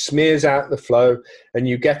overturning and smears out the flow, and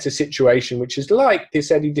you get a situation which is like this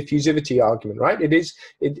eddy diffusivity argument, right?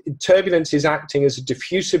 Turbulence is acting as a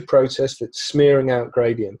diffusive process that's smearing out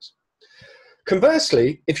gradients.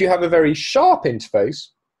 Conversely, if you have a very sharp interface,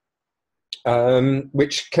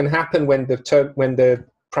 which can happen when the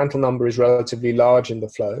Prandtl number is relatively large in the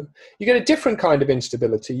flow, you get a different kind of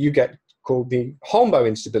instability. You get called the Holmboe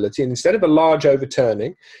instability, and instead of a large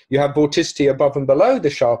overturning, you have vorticity above and below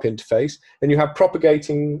the sharp interface, and you have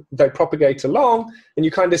they propagate along, and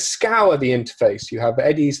you kind of scour the interface. You have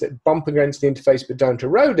eddies that bump against the interface but don't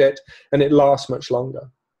erode it, and it lasts much longer.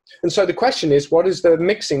 And so the question is, what is the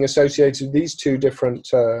mixing associated with these 2 different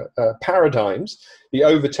paradigms, the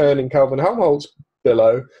overturning Kelvin-Helmholtz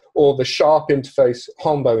billow or the sharp interface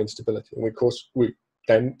Holmboe instability? And of course,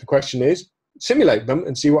 then the question is, simulate them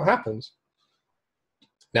and see what happens.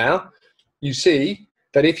 Now, you see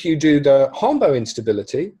that if you do the Holmboe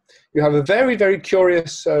instability, you have a very, very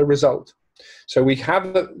curious result. So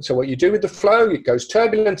what you do with the flow, it goes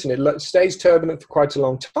turbulent and it stays turbulent for quite a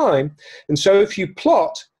long time. And so if you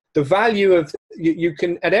plot the value of, you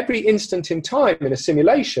can, at every instant in time in a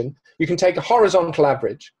simulation, you can take a horizontal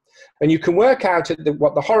average, and you can work out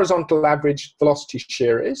what the horizontal average velocity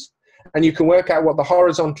shear is, and you can work out what the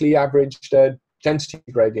horizontally averaged density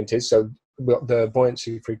gradient is, so what the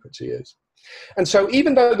buoyancy frequency is. And so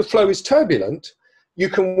even though the flow is turbulent, you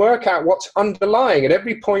can work out what's underlying at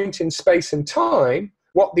every point in space and time,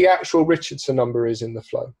 what the actual Richardson number is in the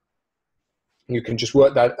flow. You can just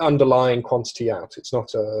work that underlying quantity out. It's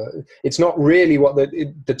not really what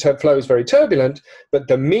the flow is very turbulent, but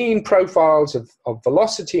the mean profiles of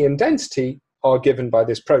velocity and density are given by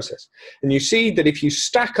this process. And you see that if you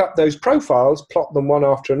stack up those profiles, plot them one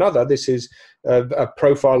after another, this is a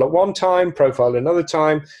profile at one time, profile another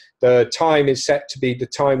time. The time is set to be the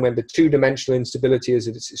time when the two-dimensional instability is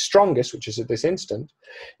at its strongest, which is at this instant.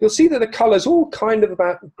 You'll see that the colors all kind of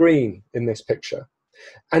about green in this picture.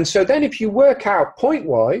 And so then if you work out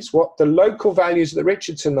point-wise what the local values of the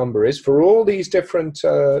Richardson number is for all these different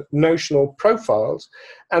notional profiles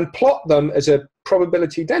and plot them as a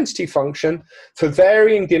probability density function for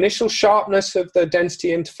varying the initial sharpness of the density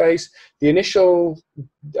interface, the initial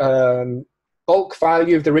bulk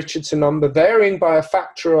value of the Richardson number varying by a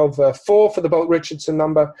factor of 4 for the bulk Richardson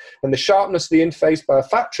number, and the sharpness of the interface by a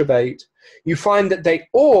factor of 8, you find that they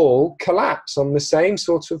all collapse on the same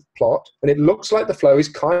sort of plot, and it looks like the flow is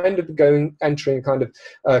kind of entering a kind of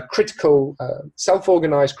critical,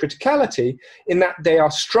 self-organized criticality, in that they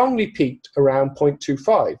are strongly peaked around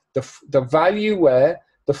 0.25, the value where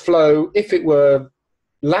the flow, if it were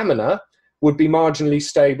laminar, would be marginally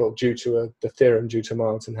stable due to the theorem due to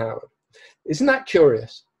Miles and Howard. Isn't that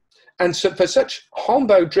curious? And so for such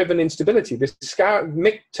Holmboe-driven instability, this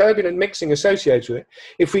turbulent mixing associated with it,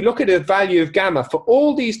 if we look at a value of gamma for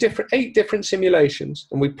all these 8 different simulations,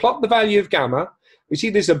 and we plot the value of gamma, we see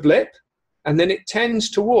there's a blip, and then it tends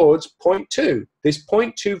towards 0.2. This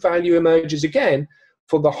 0.2 value emerges again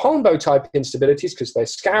for the Holmboe type instabilities, because they're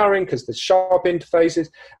scouring, because there's sharp interfaces,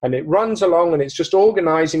 and it runs along, and it's just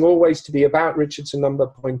organizing always to be about Richardson number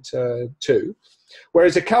 0.2.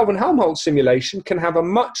 Whereas a Kelvin-Helmholtz simulation can have a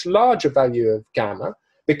much larger value of gamma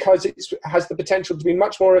because it has the potential to be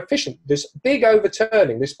much more efficient. This big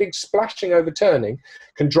overturning, this big splashing overturning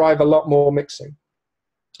can drive a lot more mixing.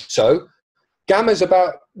 So gamma is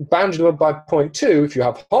about bounded by 0.2 if you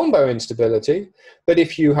have Holmboe instability, but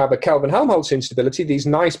if you have a Kelvin-Helmholtz instability, these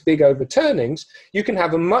nice big overturnings, you can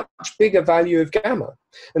have a much bigger value of gamma.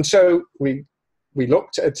 And so we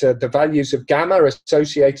looked at the values of gamma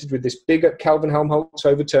associated with this bigger Kelvin-Helmholtz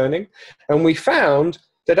overturning, and we found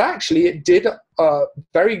that actually it did a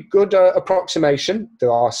very good approximation.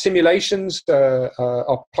 There are simulations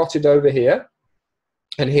are plotted over here,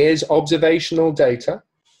 and here's observational data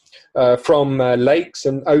from lakes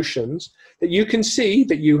and oceans, that you can see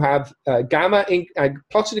that you have gamma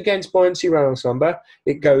plotted against buoyancy Reynolds number.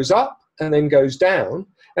 It goes up and then goes down.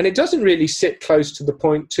 And it doesn't really sit close to the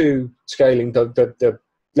 0.2 scaling,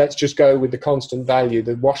 let's just go with the constant value,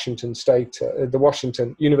 the Washington State,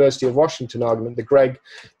 the University of Washington argument, the Gregg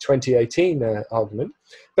 2018 argument.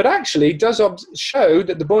 But actually does show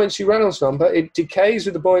that the buoyancy Reynolds number, it decays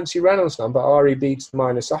with the buoyancy Reynolds number, REB to the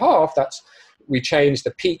 -0.5. That's, we change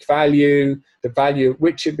the peak value, the value at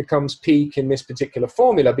which it becomes peak in this particular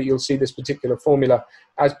formula, but you'll see this particular formula,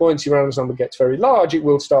 as buoyancy Reynolds number gets very large, it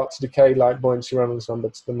will start to decay like buoyancy Reynolds number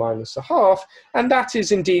to the -0.5, and that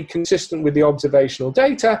is indeed consistent with the observational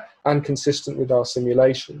data and consistent with our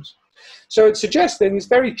simulations. So it suggests that in this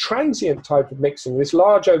very transient type of mixing, this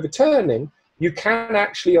large overturning, you can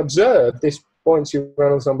actually observe this buoyancy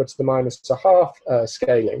Reynolds number to the -0.5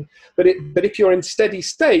 scaling, but if you're in steady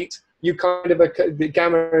state, you kind of, the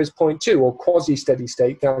gamma is 0.2, or quasi-steady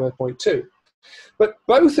state gamma 0.2. But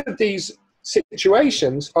both of these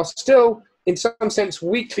situations are still, in some sense,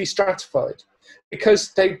 weakly stratified,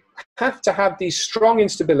 because they have to have these strong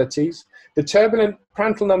instabilities. The turbulent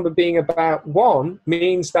Prandtl number being about 1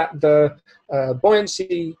 means that the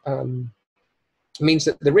buoyancy means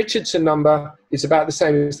that the Richardson number is about the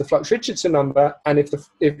same as the flux Richardson number, and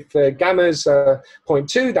if gamma is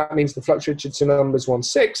 0.2, that means the flux Richardson number is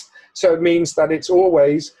 1/6. So it means that it's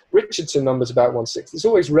always Richardson numbers about 1/6. It's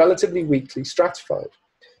always relatively weakly stratified.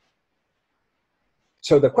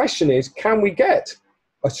 So the question is, can we get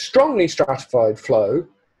a strongly stratified flow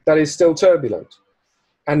that is still turbulent?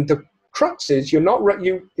 And the crux is,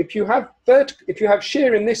 if you have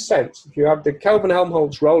shear in this sense, if you have the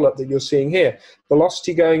Kelvin-Helmholtz roll-up that you're seeing here,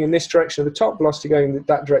 velocity going in this direction at the top, velocity going in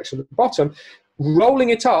that direction at the bottom, rolling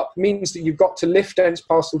it up means that you've got to lift dense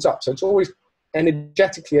parcels up. So it's always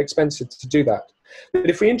energetically expensive to do that. But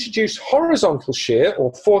if we introduce horizontal shear,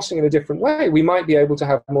 or forcing in a different way, we might be able to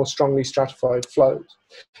have more strongly stratified flows.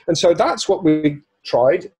 And so that's what we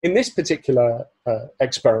tried in this particular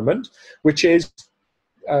experiment, which is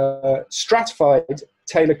stratified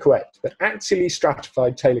Taylor-Couette, but axially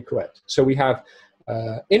stratified Taylor-Couette. So we have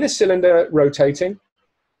inner cylinder rotating,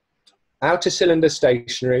 outer cylinder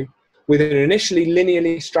stationary, with an initially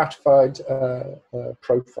linearly stratified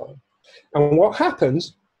profile. And what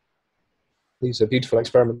happens, these are beautiful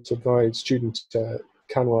experiments of my student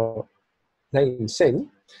Kanwar Nain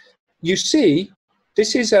Singh, you see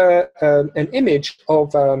this is an image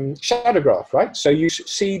of shadow graph, right? So you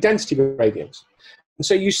see density gradients.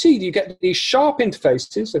 so you see, you get these sharp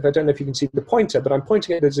interfaces. If I don't know if you can see the pointer, but I'm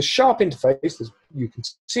pointing at, there's a sharp interface, you can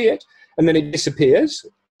see it, and then it disappears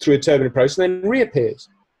through a turbulent process and then reappears.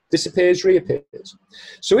 Disappears, reappears.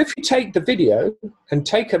 So if you take the video and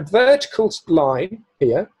take a vertical line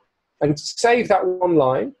here and save that one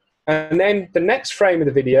line, and then the next frame of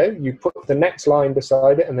the video, you put the next line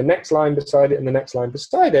beside it, and the next line beside it, and the next line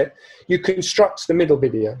beside it, you construct the middle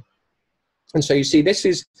video. And so you see this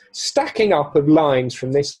is stacking up of lines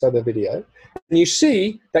from this other video. And you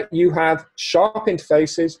see that you have sharp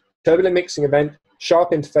interfaces, turbulent mixing event,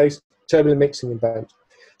 sharp interface, turbulent mixing event.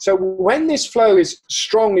 So when this flow is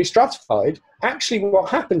strongly stratified, actually what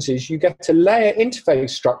happens is you get a layer interface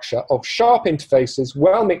structure of sharp interfaces,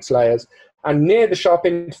 well-mixed layers, and near the sharp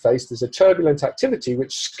interface, there's a turbulent activity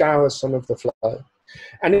which scours some of the flow.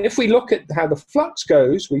 And if we look at how the flux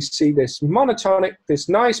goes, we see this monotonic, this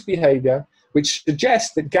nice behavior, which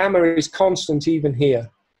suggests that gamma is constant even here.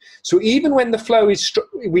 So even when the flow is,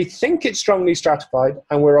 we think it's strongly stratified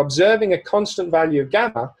and we're observing a constant value of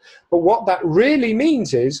gamma, but what that really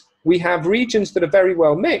means is we have regions that are very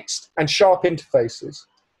well mixed and sharp interfaces.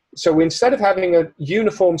 So instead of having a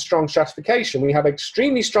uniform strong stratification, we have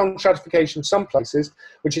extremely strong stratification in some places,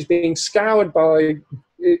 which is being scoured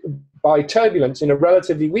by turbulence in a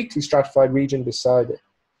relatively weakly stratified region beside it.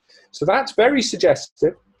 So that's very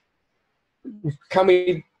suggestive. Can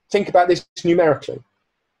we think about this numerically?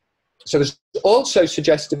 So there's also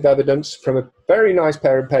suggestive evidence from a very nice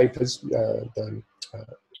pair of papers, the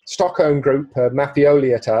Stockholm group,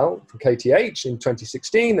 Maffioli et al. From KTH in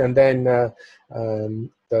 2016, and then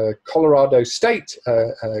the Colorado State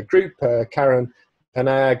group, Karen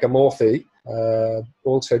Panagamorthi,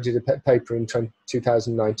 also did a paper in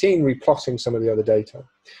 2019 replotting some of the other data.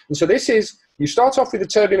 And so this is, you start off with a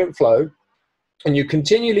turbulent flow, and you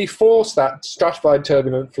continually force that stratified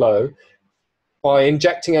turbulent flow by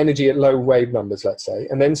injecting energy at low wave numbers, let's say,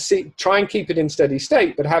 and then try and keep it in steady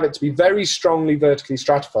state, but have it to be very strongly vertically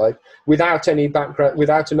stratified without any background,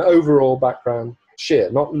 without an overall background shear,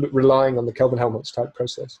 not relying on the Kelvin-Helmholtz type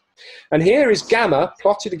process. And here is gamma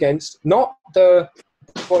plotted against not the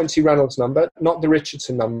buoyancy Reynolds number, not the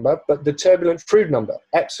Richardson number, but the turbulent Froude number,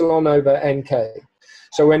 epsilon over nk.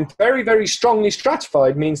 So when very, very strongly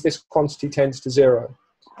stratified means this quantity tends to 0.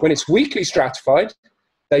 When it's weakly stratified,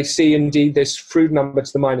 they see indeed this Froude number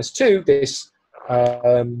to the -2, this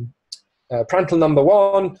Prandtl number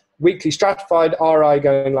 1, weakly stratified, Ri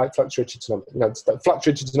going like flux Richardson number. No, it's the flux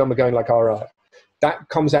Richardson number going like Ri. That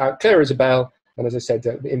comes out clear as a bell, and as I said,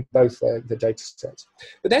 in both the data sets.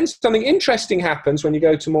 But then something interesting happens when you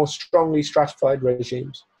go to more strongly stratified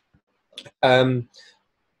regimes. The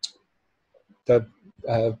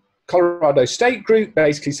Colorado State group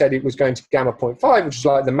basically said it was going to gamma 0.5, which is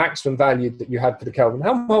like the maximum value that you had for the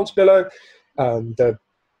Kelvin-Helmholtz below. The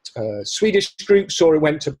Swedish group saw it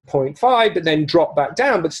went to 0.5, but then dropped back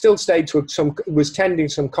down, but still stayed to was tending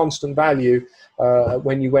some constant value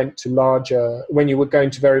when you went to larger, when you were going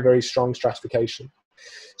to very, very strong stratification.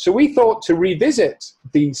 So we thought to revisit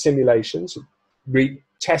these simulations,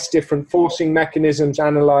 test different forcing mechanisms,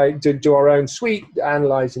 analyze, do our own suite,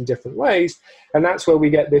 analyze in different ways, and that's where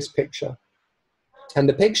we get this picture. And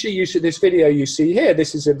the picture you see, this video you see here,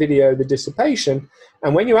 this is a video of the dissipation,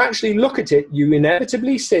 and when you actually look at it, you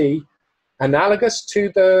inevitably see, analogous to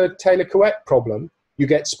the Taylor-Couette problem, you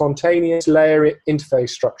get spontaneous layer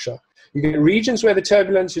interface structure. You get regions where the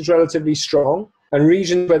turbulence is relatively strong, and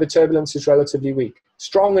regions where the turbulence is relatively weak.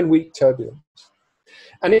 Strong and weak turbulence.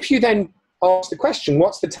 And if you then ask the question,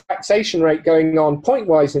 what's the taxation rate going on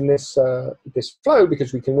pointwise in this, this flow,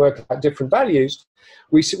 because we can work out different values,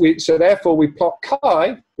 so therefore we plot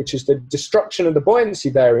chi, which is the destruction of the buoyancy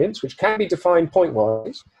variance, which can be defined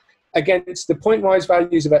pointwise, against the pointwise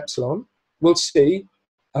values of epsilon. We'll see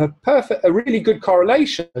a really good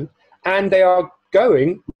correlation, and they are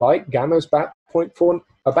going like gamma's about 0.4,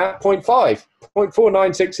 about 0.5.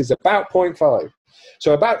 0.496 is about 0.5.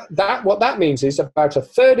 So about that, what that means is about a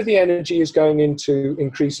third of the energy is going into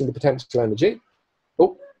increasing the potential energy.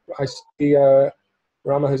 Oh, I see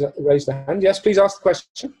Rama has raised a hand. Yes, please ask the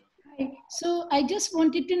question. Hi. So I just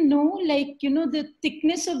wanted to know, like, you know, the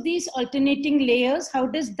thickness of these alternating layers, how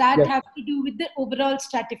does that have to do with the overall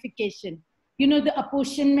stratification? You know, the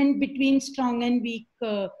apportionment between strong and weak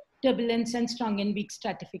turbulence and strong and weak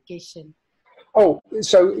stratification. Oh,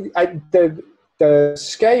 so the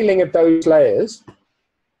scaling of those layers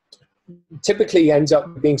typically ends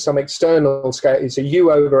up being some external scale. It's a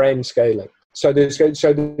U over N scaling. So there's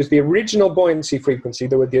the original buoyancy frequency,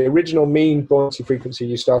 the original mean buoyancy frequency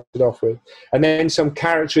you started off with, and then some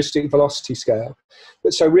characteristic velocity scale.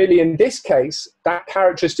 But so really in this case, that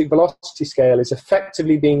characteristic velocity scale is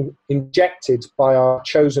effectively being injected by our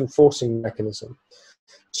chosen forcing mechanism.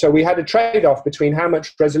 So we had a trade-off between how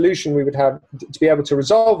much resolution we would have to be able to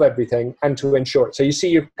resolve everything and to ensure it. So you see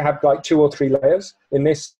you have like 2 or 3 layers in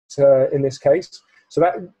this case. So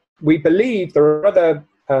that we believe there are other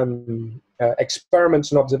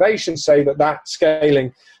experiments and observations say that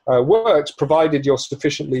scaling works, provided you're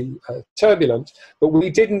sufficiently turbulent. But we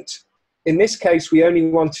didn't, in this case, we only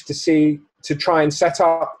wanted to try and set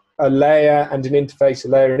up a layer and an interface, a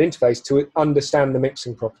layer and interface to understand the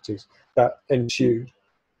mixing properties that ensued.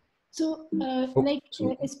 So,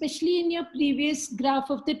 especially in your previous graph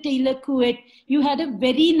of the Taylor-Couette, you had a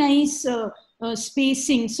very nice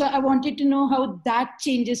spacing. So I wanted to know how that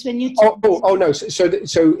changes when you. No.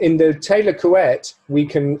 So in the Taylor-Couette, we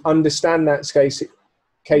can understand that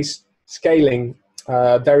case scaling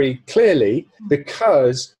very clearly,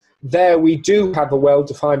 because there we do have a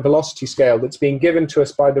well-defined velocity scale that's being given to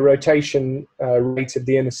us by the rotation rate of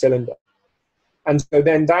the inner cylinder, and so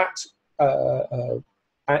then that.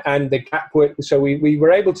 And the gap width, so we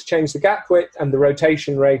were able to change the gap width and the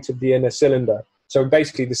rotation rate of the inner cylinder. So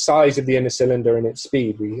basically the size of the inner cylinder and its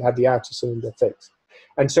speed, we had the outer cylinder fixed.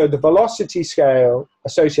 And so the velocity scale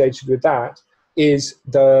associated with that is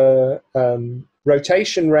the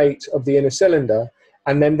rotation rate of the inner cylinder,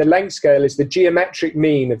 and then the length scale is the geometric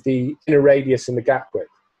mean of the inner radius and the gap width.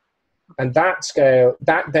 And that scale,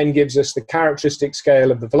 that then gives us the characteristic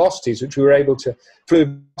scale of the velocities, which we were able to,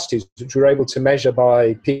 fluid velocities, which we were able to measure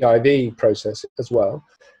by PIV process as well.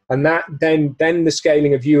 And that then the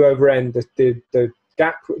scaling of U over N, the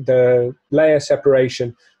gap, the layer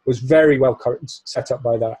separation was very well set up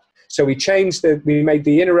by that. So we made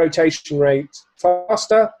the inner rotation rate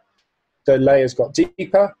faster, the layers got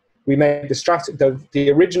deeper, we made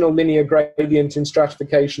the original linear gradient in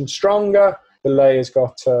stratification stronger, the layers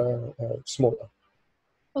got smaller.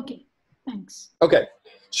 Okay, thanks. Okay,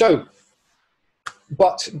 so,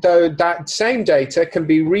 but that same data can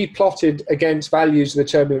be replotted against values of the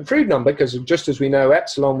turbulent fluid number, because just as we know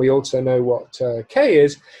epsilon, we also know what K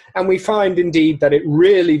is, and we find indeed that it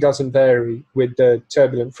really doesn't vary with the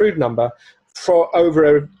turbulent fluid number for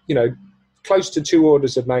over close to 2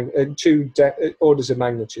 orders of magnitude.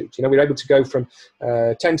 We're able to go from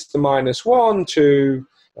 10 to the -1 to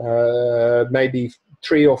maybe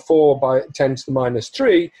 3 or 4 by 10 to the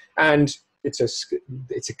 -3, and it's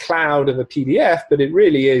a cloud of a PDF, but it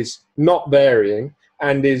really is not varying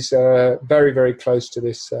and is very, very close to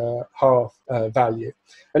this half value.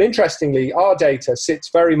 And interestingly, our data sits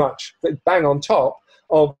very much bang on top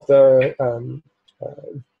of the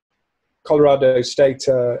Colorado State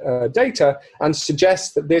data, and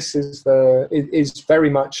suggests that this is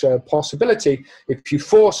very much a possibility. If you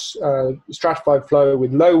force stratified flow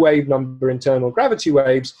with low wave number internal gravity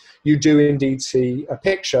waves, you do indeed see a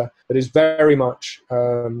picture that is very much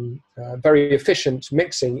very efficient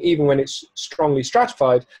mixing, even when it's strongly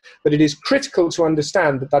stratified. But it is critical to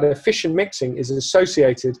understand that efficient mixing is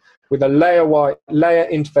associated with a layer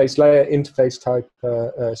interface type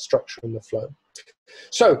structure in the flow.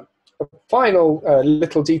 So a final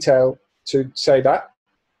little detail to say that.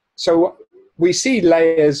 So we see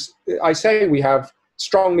layers, I say we have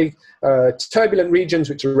strongly turbulent regions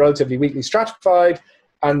which are relatively weakly stratified,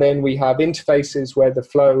 and then we have interfaces where the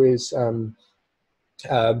flow is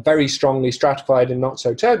very strongly stratified and not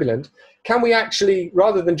so turbulent. Can we actually,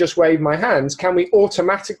 rather than just wave my hands, can we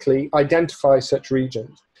automatically identify such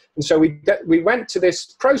regions? And so we went to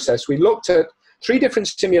this process. We looked at 3 different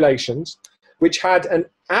simulations which had an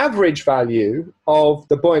average value of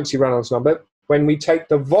the buoyancy Reynolds number when we take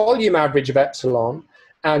the volume average of epsilon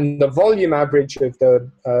and the volume average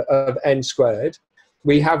of n squared.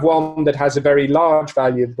 We have one that has a very large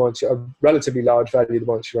value of the buoyancy, a relatively large value of the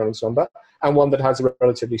buoyancy Reynolds number, and one that has a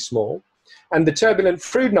relatively small. And the turbulent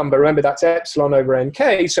fluid number, remember that's epsilon over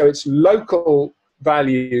nk, so its local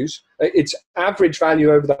values, its average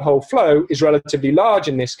value over the whole flow is relatively large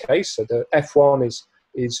in this case. So the F1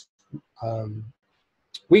 is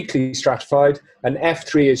weakly stratified, and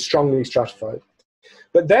F3 is strongly stratified.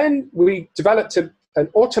 But then we developed an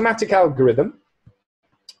automatic algorithm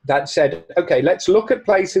that said, okay, let's look at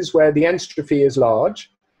places where the entropy is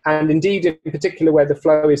large, and indeed in particular where the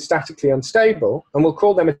flow is statically unstable, and we'll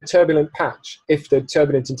call them a turbulent patch if the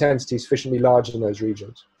turbulent intensity is sufficiently large in those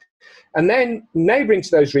regions. And then neighboring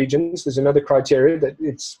to those regions, there's another criteria that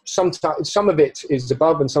it's some of it is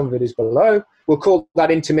above and some of it is below. We'll call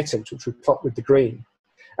that intermittent, which we plot with the green.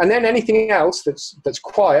 And then anything else that's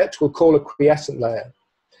quiet we'll call a quiescent layer.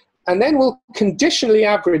 And then we'll conditionally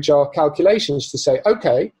average our calculations to say,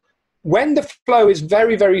 okay, when the flow is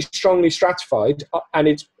very, very strongly stratified and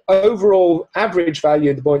its overall average value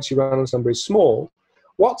of the buoyancy Reynolds number is small,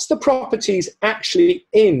 what's the properties actually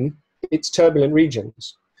in its turbulent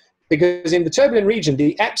regions? Because in the turbulent region,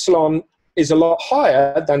 the epsilon is a lot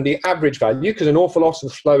higher than the average value because an awful lot of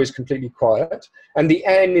the flow is completely quiet, and the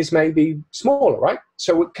n is maybe smaller, right?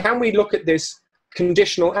 So can we look at this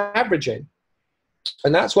conditional averaging?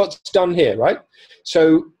 And that's what's done here, right?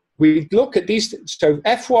 So we look at these. So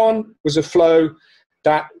F1 was a flow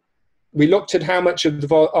that we looked at how much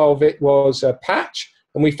of it was a patch,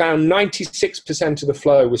 and we found 96% of the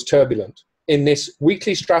flow was turbulent. In this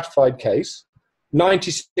weakly stratified case,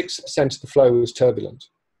 96% of the flow was turbulent,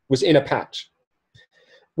 was in a patch.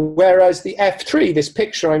 Whereas the F3, this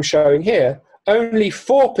picture I'm showing here, only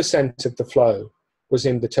 4% of the flow was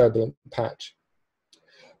in the turbulent patch.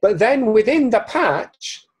 But then within the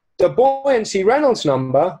patch, the buoyancy Reynolds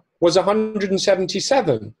number was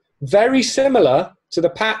 177, very similar to the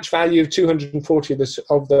patch value of 240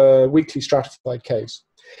 of the weakly stratified case.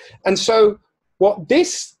 And so what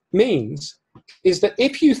this means is that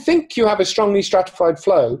if you think you have a strongly stratified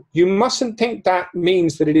flow, you mustn't think that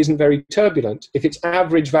means that it isn't very turbulent if its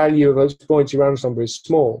average value of its buoyancy Reynolds number is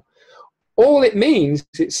small. All it means,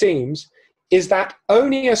 it seems, is that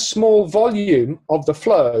only a small volume of the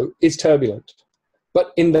flow is turbulent.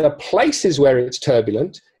 But in the places where it's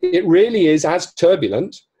turbulent, it really is as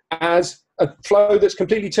turbulent as a flow that's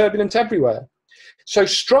completely turbulent everywhere. So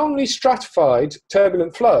strongly stratified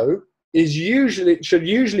turbulent flow should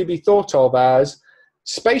usually be thought of as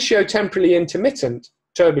spatio-temporally intermittent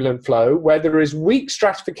turbulent flow, where there is weak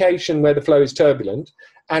stratification where the flow is turbulent,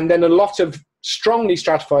 and then a lot of strongly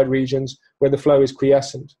stratified regions where the flow is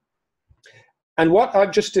quiescent. And what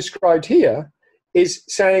I've just described here is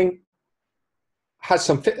saying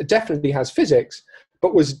definitely has physics,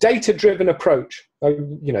 but was data-driven approach.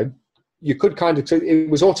 You know, you could kind of, it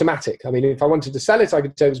was automatic. I mean, if I wanted to sell it, I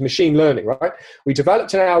could say it was machine learning, right? We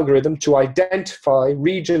developed an algorithm to identify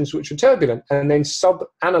regions which were turbulent and then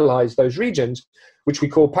sub-analyze those regions, which we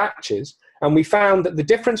call patches. And we found that the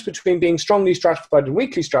difference between being strongly stratified and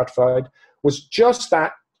weakly stratified was just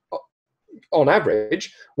that, on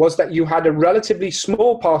average, was that you had a relatively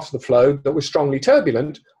small part of the flow that was strongly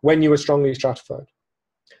turbulent when you were strongly stratified.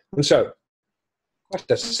 And so,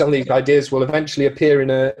 some of these ideas will eventually appear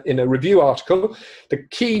in a review article. The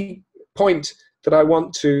key point that I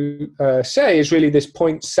want to say is really this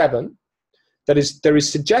point 7, that is, there is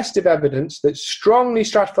suggestive evidence that strongly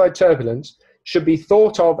stratified turbulence should be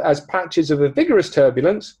thought of as patches of a vigorous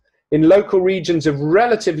turbulence in local regions of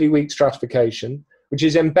relatively weak stratification, which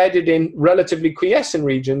is embedded in relatively quiescent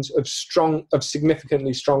regions of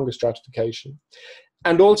significantly stronger stratification.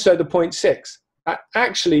 And also the point 6.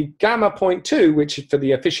 Actually, gamma point 2, which for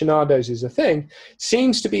the aficionados is a thing,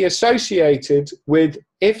 seems to be associated with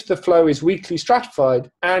if the flow is weakly stratified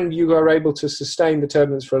and you are able to sustain the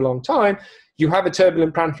turbulence for a long time, you have a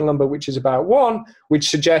turbulent Prandtl number which is about 1, which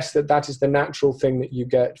suggests that that is the natural thing that you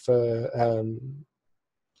get for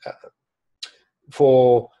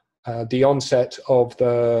the onset of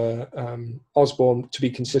the Osborne, to be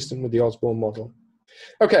consistent with the Osborne model.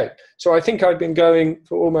 Okay, so I think I've been going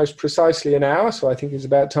for almost precisely an hour, so I think it's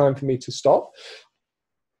about time for me to stop.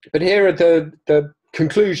 But here are the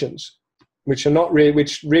conclusions, which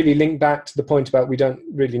really link back to the point about we don't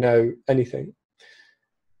really know anything.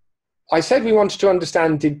 I said we wanted to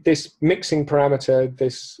understand, did this mixing parameter,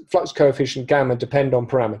 this flux coefficient gamma, depend on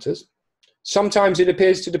parameters? Sometimes it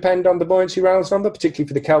appears to depend on the buoyancy Reynolds number, particularly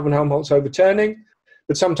for the Kelvin-Helmholtz overturning,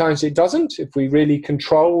 but sometimes it doesn't if we really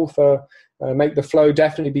control for make the flow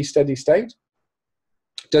definitely be steady state.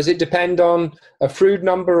 Does it depend on a Froude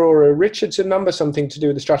number or a Richardson number, something to do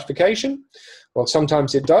with the stratification? Well,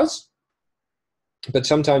 sometimes it does, but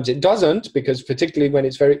sometimes it doesn't, because particularly when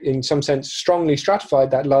it's in some sense, strongly stratified,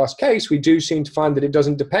 that last case, we do seem to find that it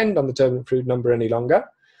doesn't depend on the turbulent Froude number any longer.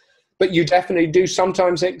 But you definitely do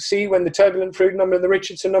sometimes see when the turbulent Froude number and the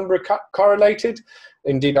Richardson number are correlated.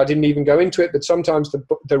 Indeed, I didn't even go into it, but sometimes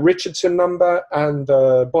the Richardson number and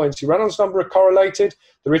the buoyancy Reynolds number are correlated.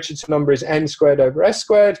 The Richardson number is n squared over s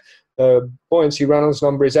squared. The buoyancy Reynolds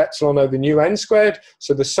number is epsilon over nu n squared.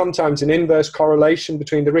 So there's sometimes an inverse correlation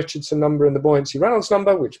between the Richardson number and the buoyancy Reynolds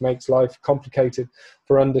number, which makes life complicated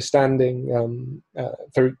for understanding,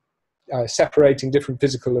 separating different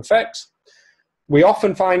physical effects. We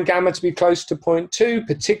often find gamma to be close to 0.2,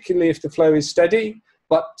 particularly if the flow is steady,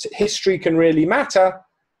 but history can really matter.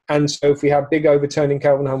 And so if we have big overturning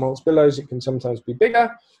Kelvin-Helmholtz billows, it can sometimes be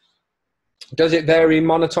bigger. Does it vary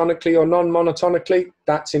monotonically or non-monotonically?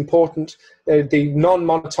 That's important. The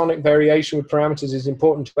non-monotonic variation with parameters is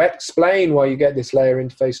important to explain why you get this layer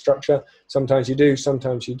interface structure. Sometimes you do,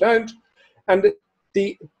 sometimes you don't. And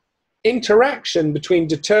the interaction between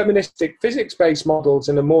deterministic physics-based models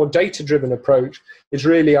and a more data-driven approach is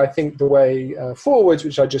really, I think, the way forwards,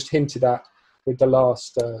 which I just hinted at with the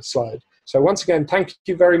last slide. So once again, thank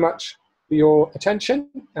you very much for your attention,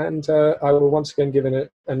 and I will once again give an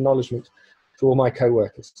acknowledgement to all my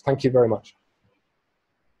co-workers. Thank you very much.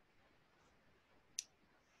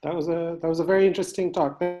 That was a very interesting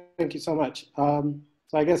talk. Thank you so much.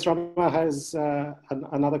 So I guess Rama has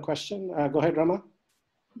another question. Go ahead, Rama.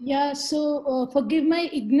 Yeah, so forgive my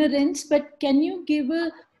ignorance, but can you give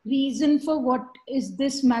a reason for what is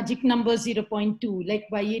this magic number 0.2, like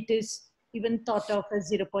why it is even thought of as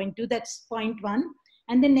 0.2? That's point one.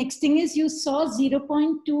 And the next thing is you saw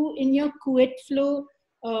 0.2 in your Couette flow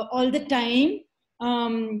all the time,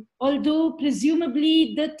 although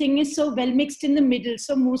presumably the thing is so well mixed in the middle,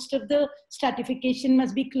 so most of the stratification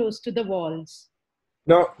must be close to the walls.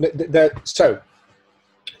 No, so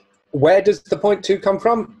where does the 0.2 come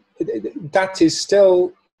from? That is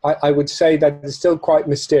still, I would say that is still quite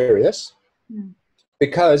mysterious,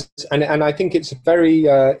 because, and I think it's a very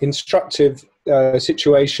instructive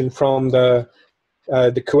situation from the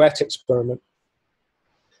Couette experiment,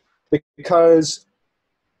 because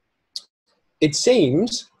it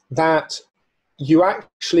seems that you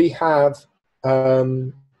actually have,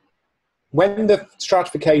 when the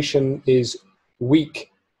stratification is weak,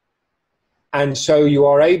 and so you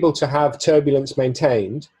are able to have turbulence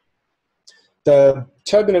maintained, the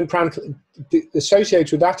turbulent Prandtl,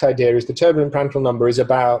 associated with that idea is the turbulent Prandtl number is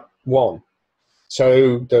about 1.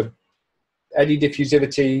 So the eddy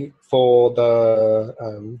diffusivity for the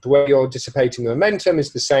way you're dissipating the momentum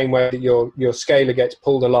is the same way that your scalar gets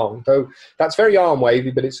pulled along. Though that's very arm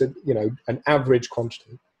wavy, but it's an average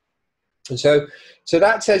quantity. And so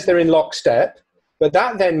that says they're in lockstep. But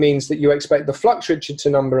that then means that you expect the flux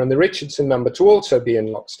Richardson number and the Richardson number to also be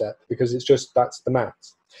in lockstep, because it's just, that's the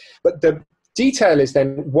maths. But the detail is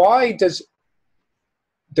then, why does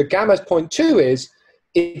the gamma 0.2 is,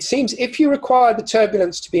 it seems if you require the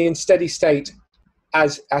turbulence to be in steady state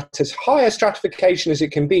at as high a stratification as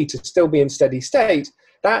it can be to still be in steady state,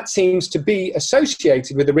 that seems to be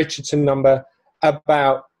associated with the Richardson number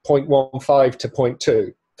about 0.15 to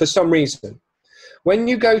 0.2 for some reason. When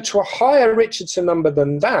you go to a higher Richardson number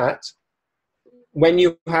than that, when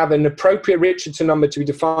you have an appropriate Richardson number to be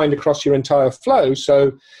defined across your entire flow,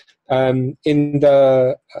 so in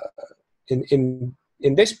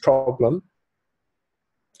this problem,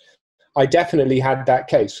 I definitely had that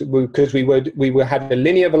case, because we had a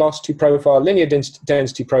linear velocity profile, linear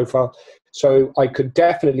density profile, so I could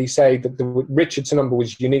definitely say that the Richardson number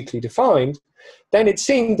was uniquely defined. Then it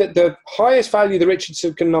seemed that the highest value the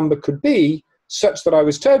Richardson number could be, such that I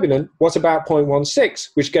was turbulent, was about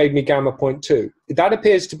 0.16, which gave me gamma 0.2. That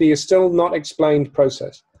appears to be a still not explained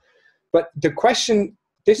process. But the question,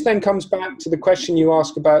 this then comes back to the question you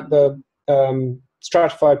asked about the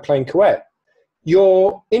stratified plane Couette.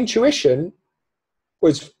 Your intuition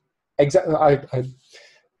was exactly,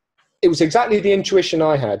 it was exactly the intuition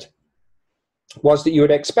I had, was that you would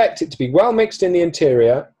expect it to be well mixed in the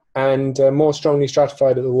interior and more strongly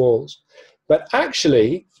stratified at the walls. But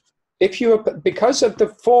actually, if you are, because of the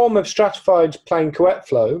form of stratified plane Couette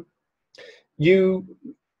flow, you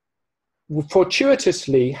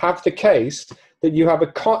fortuitously have the case that you have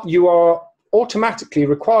you are automatically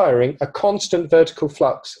requiring a constant vertical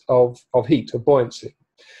flux of heat, of buoyancy,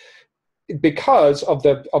 because of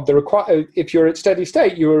the if you're at steady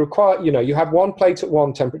state, you require, you have one plate at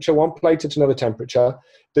one temperature, one plate at another temperature.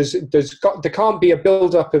 There can't be a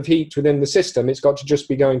buildup of heat within the system. It's got to just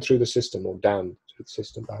be going through the system or down to the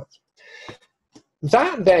system, perhaps.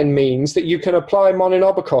 That then means that you can apply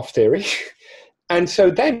Monod-Nabokov theory. And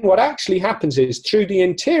so then what actually happens is, through the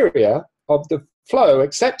interior of the flow,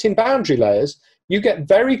 except in boundary layers, you get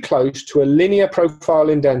very close to a linear profile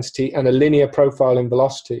in density and a linear profile in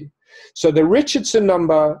velocity. So the Richardson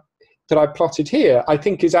number that I plotted here, I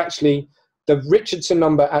think, is actually the Richardson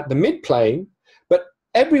number at the midplane, but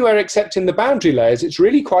everywhere except in the boundary layers, it's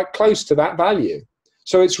really quite close to that value.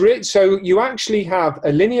 So so you actually have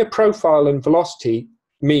a linear profile in velocity,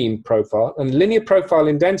 mean profile, and linear profile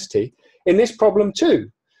in density in this problem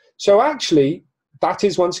too. So actually, that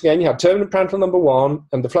is, once again, you have turbulent Prandtl number 1,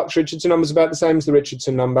 and the flux Richardson number is about the same as the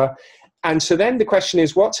Richardson number. And so then the question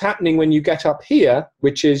is, what's happening when you get up here,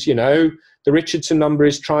 which is, the Richardson number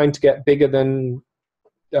is trying to get bigger than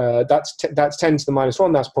that's 10 to the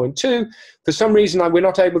 -1, that's 0.2. For some reason, we're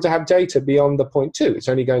not able to have data beyond the 0.2. It's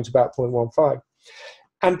only going to about 0.15.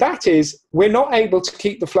 And that is, we're not able to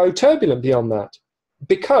keep the flow turbulent beyond that,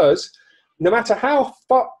 because no matter how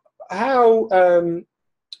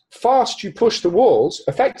fast you push the walls,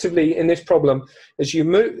 effectively in this problem, as you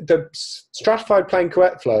move the stratified plane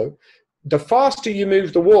Couette flow, the faster you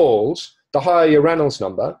move the walls, the higher your Reynolds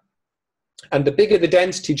number. And the bigger the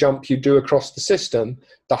density jump you do across the system,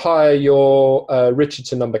 the higher your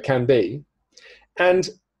Richardson number can be. And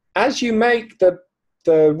as you make the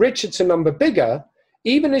Richardson number bigger,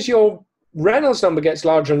 even as your Reynolds number gets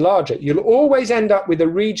larger and larger, you'll always end up with a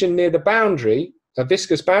region near the boundary, a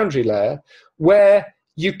viscous boundary layer, where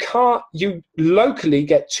you locally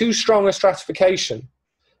get too strong a stratification.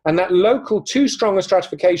 And that local too strong a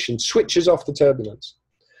stratification switches off the turbulence.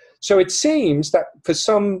 So it seems that for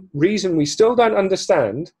some reason we still don't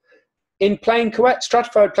understand, in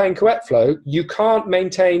stratified plane Couette flow, you can't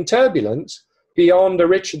maintain turbulence beyond a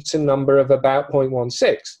Richardson number of about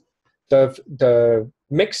 0.16. The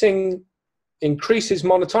mixing increases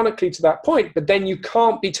monotonically to that point, but then you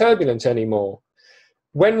can't be turbulent anymore.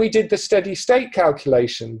 When we did the steady state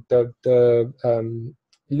calculation, the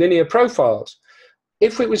linear profiles,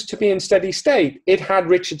 if it was to be in steady state, it had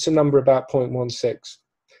Richardson number about 0.16.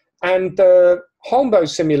 And the Holmboe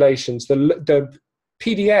simulations, the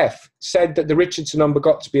PDF said that the Richardson number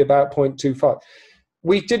got to be about 0.25.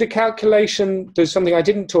 We did a calculation, there's something I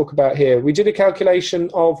didn't talk about here. We did a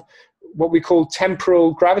calculation of what we call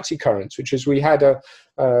temporal gravity currents, which is we had a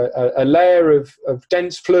layer of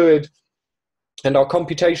dense fluid, and our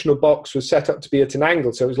computational box was set up to be at an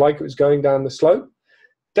angle, so it was like it was going down the slope.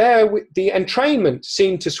 There, the entrainment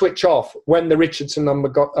seemed to switch off when the Richardson number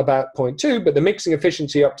got about 0.2, but the mixing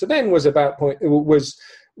efficiency up to then was about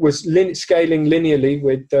scaling linearly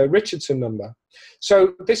with the Richardson number.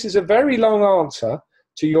 So this is a very long answer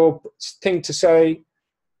to your thing to say,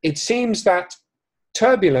 it seems that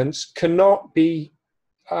turbulence cannot be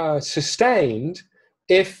sustained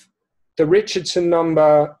if the Richardson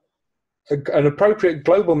number, an appropriate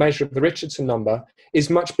global measure of the Richardson number, is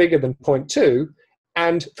much bigger than 0.2.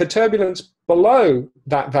 And for turbulence below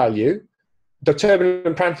that value, the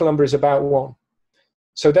turbulent Prandtl number is about 1.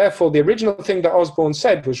 So therefore, the original thing that Osborne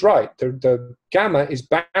said was right. The gamma is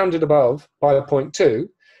bounded above by a 0.2.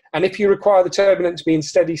 And if you require the turbulence to be in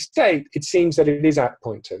steady state, it seems that it is at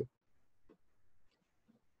 0.2.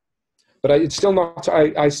 But it's still not,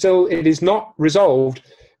 it is not resolved.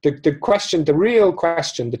 The question, the real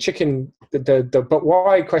question, the chicken, the but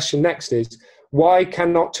why question next is, why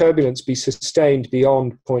cannot turbulence be sustained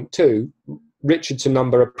beyond 0.2, Richardson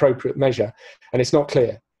number appropriate measure? And it's not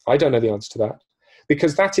clear. I don't know the answer to that,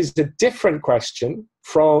 because that is a different question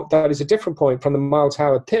that is a different point from the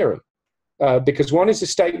Miles-Howard theorem, because one is a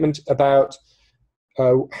statement about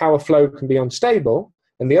how a flow can be unstable,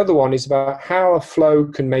 and the other one is about how a flow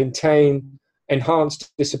can maintain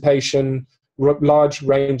enhanced dissipation, large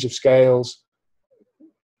range of scales,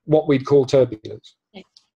 what we'd call turbulence.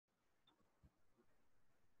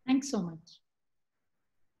 Thanks so much.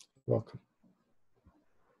 Welcome.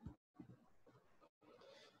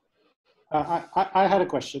 I had a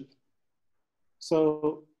question.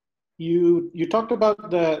 So you talked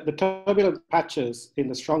about the turbulent patches in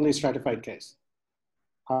the strongly stratified case.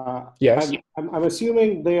 Yes. I'm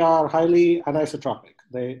assuming they are highly anisotropic.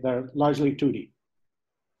 They're largely 2D.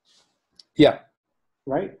 Yeah.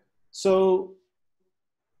 Right? So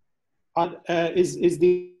is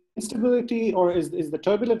the instability, or is the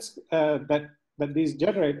turbulence that these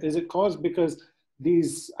generate, is it caused because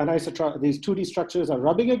these 2D structures are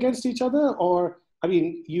rubbing against each other? Or, I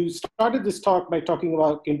mean, you started this talk by talking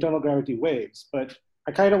about internal gravity waves, but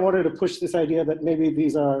I kind of wanted to push this idea that maybe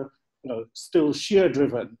these are, still shear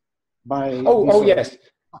driven by. Oh yes,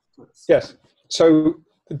 yes. So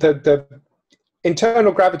the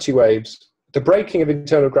internal gravity waves, the breaking of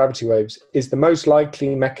internal gravity waves, is the most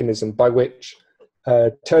likely mechanism by which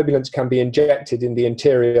turbulence can be injected in the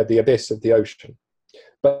interior of the abyss of the ocean.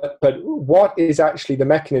 But what is actually the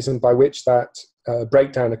mechanism by which that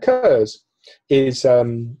breakdown occurs is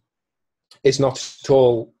not at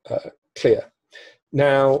all clear.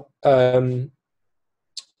 Now,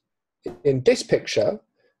 in this picture,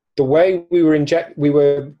 the way we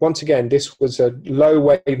were once again, this was a low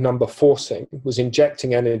wave number forcing, was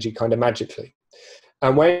injecting energy kind of magically.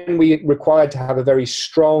 And when we required to have a very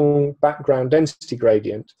strong background density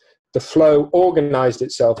gradient, the flow organized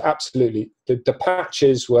itself absolutely. The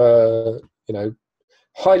patches were,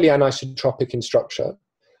 highly anisotropic in structure,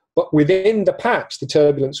 but within the patch, the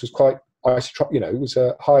turbulence was quite isotropic, it was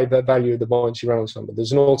a high value of the buoyancy Reynolds number.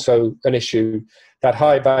 There's also an issue that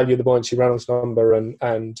high value of the buoyancy Reynolds number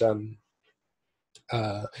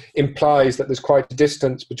implies that there's quite a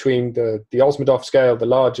distance between the Osmondov scale, the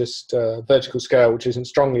largest vertical scale, which isn't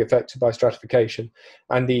strongly affected by stratification,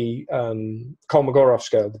 and the Kolmogorov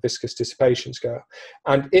scale, the viscous dissipation scale.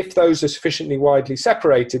 And if those are sufficiently widely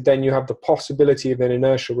separated, then you have the possibility of an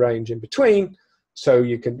inertial range in between. So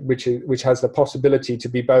you can, which has the possibility to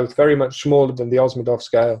be both very much smaller than the Osmondov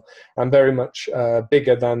scale and very much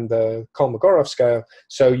bigger than the Kolmogorov scale.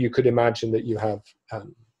 So you could imagine that you have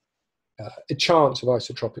a chance of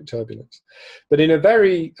isotropic turbulence. But in an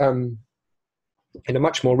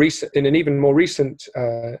even more recent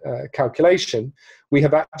calculation, we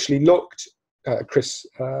have actually looked. Chris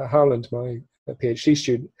Howland, my PhD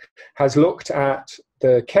student, has looked at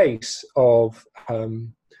the case of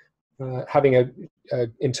having a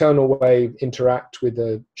internal wave interact with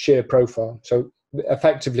a shear profile. So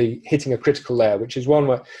effectively hitting a critical layer, which is one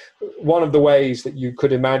of the ways that you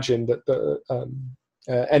could imagine that the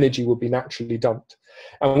energy would be naturally dumped.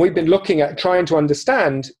 And we've been looking at trying to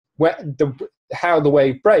understand how the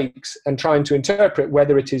wave breaks and trying to interpret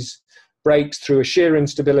whether it breaks through a shear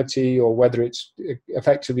instability or whether it's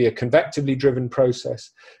effectively a convectively driven process,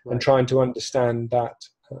 right. And trying to understand that,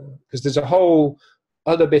 because there's a whole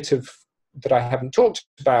other bit that I haven't talked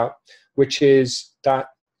about, which is that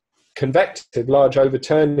convective, large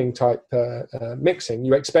overturning type mixing,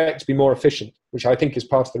 you expect to be more efficient, which I think is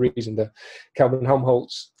part of the reason that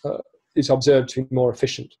Kelvin-Helmholtz is observed to be more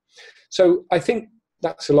efficient. So I think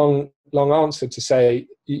that's a long answer to say,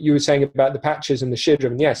 you were saying about the patches and the shear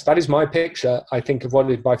driven. Yes, that is my picture. I think of what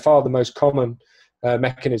is by far the most common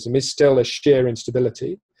mechanism is still a shear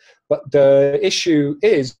instability. But the issue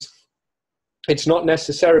is, it's not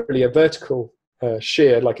necessarily a vertical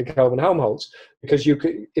shear like a Kelvin-Helmholtz, because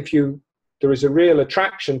there is a real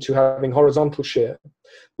attraction to having horizontal shear,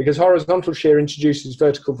 because horizontal shear introduces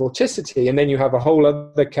vertical vorticity, and then you have a whole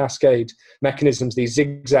other cascade mechanisms, these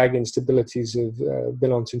zigzag instabilities of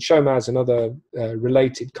Bilont and Chomaz and other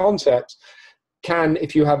related concepts.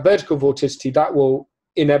 If you have vertical vorticity, that will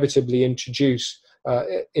inevitably introduce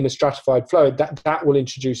in a stratified flow, that will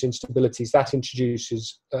introduce instabilities, that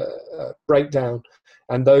introduces breakdown,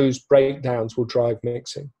 and those breakdowns will drive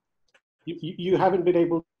mixing. You haven't been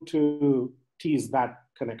able to tease that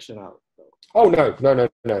connection out, though. Oh no.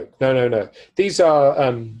 These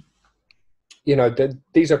are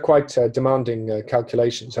these are quite demanding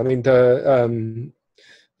calculations. I mean, the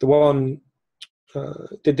one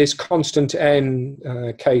did this constant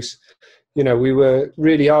n case. We were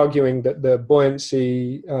really arguing that the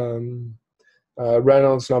buoyancy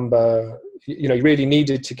Reynolds number, you really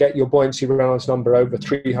needed to get your buoyancy Reynolds number over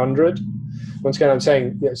 300. Once again, I'm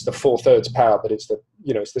saying it's the 4/3 power, but it's the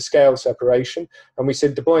scale separation. And we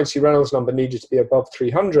said the buoyancy Reynolds number needed to be above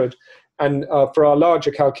 300. And for our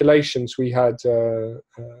larger calculations, we had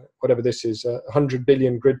whatever this is, 100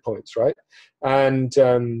 billion grid points, right? And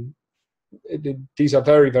these are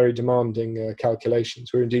very, very demanding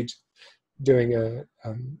calculations. We're indeed doing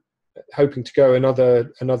hoping to go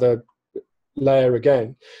another layer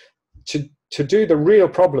again. To do the real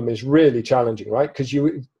problem is really challenging, right?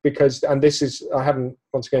 And this is, I haven't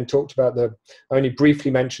once again talked about I only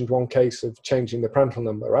briefly mentioned one case of changing the Prandtl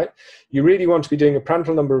number, right? You really want to be doing a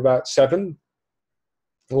Prandtl number about 7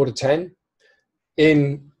 or to 10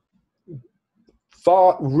 in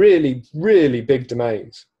really, really big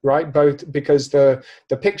domains, right? Both because the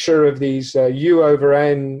picture of these U over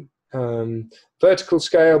N vertical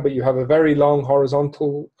scale, but you have a very long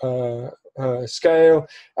horizontal scale,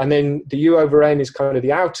 and then the U over N is kind of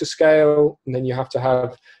the outer scale, and then you have to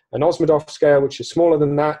have an Osmondov scale which is smaller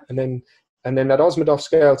than that, and then that Osmondov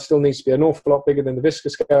scale still needs to be an awful lot bigger than the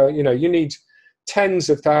viscous scale. You need tens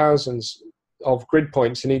of thousands of grid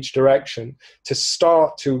points in each direction to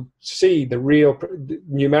start to see the real,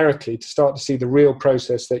 numerically, to start to see the real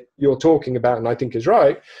process that you're talking about, and I think is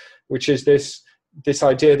right, which is this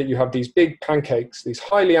idea that you have these big pancakes, these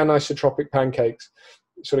highly anisotropic pancakes,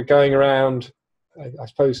 sort of going around. I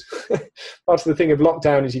suppose part of the thing of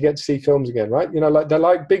lockdown is you get to see films again, right? They're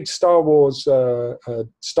like big Star Wars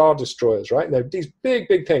Star Destroyers, right? They're these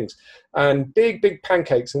big things and big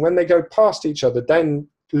pancakes. And when they go past each other, then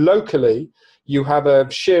locally you have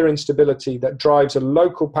a shear instability that drives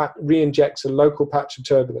re-injects a local patch of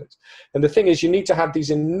turbulence. And the thing is, you need to have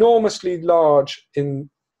these enormously large in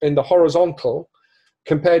the horizontal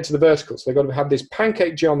compared to the vertical. So they've got to have this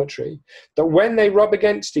pancake geometry that when they rub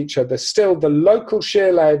against each other, still the local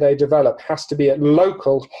shear layer they develop has to be at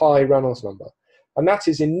local high Reynolds number. And that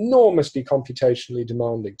is enormously computationally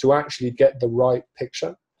demanding to actually get the right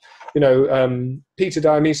picture. Peter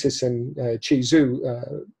Dionysus and Chi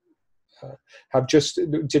Zhu have just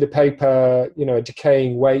did a paper, a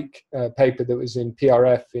decaying wake paper that was in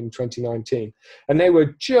PRF in 2019. And they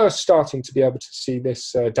were just starting to be able to see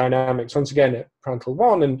this dynamics, once again, at Prandtl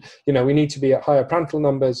 1. And, we need to be at higher Prandtl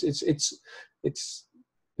numbers. It's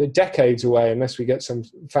the decades away, unless we get some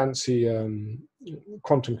fancy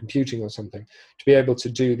quantum computing or something, to be able to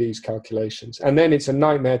do these calculations. And then it's a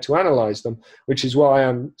nightmare to analyze them, which is why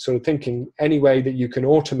I'm sort of thinking any way that you can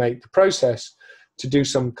automate the process, to do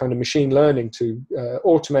some kind of machine learning to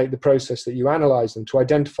automate the process that you analyze them, to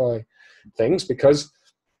identify things, because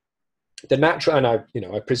the natural, and I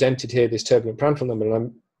presented here this turbulent Prandtl number, and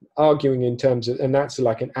I'm arguing in terms of, and that's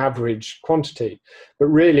like an average quantity, but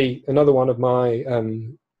really another one of my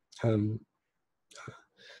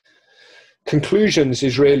conclusions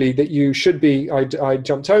is really that you should be, I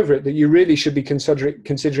jumped over it, that you really should be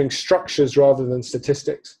considering structures rather than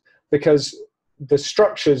statistics, because the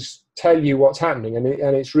structures tell you what's happening, and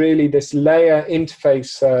it's really this layer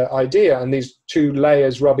interface idea, and these two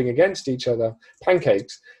layers rubbing against each other,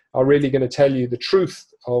 pancakes, are really going to tell you the truth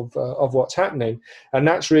of what's happening. And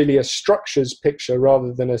that's really a structures picture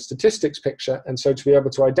rather than a statistics picture. And so to be able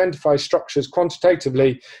to identify structures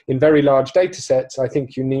quantitatively in very large data sets, I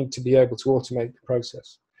think you need to be able to automate the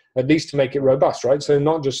process, at least to make it robust, right? So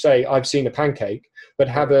not just say, I've seen a pancake, but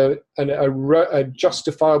have a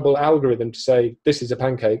justifiable algorithm to say, this is a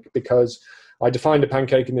pancake because I defined a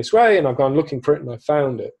pancake in this way and I've gone looking for it and I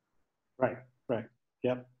found it. Right.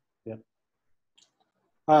 Yep.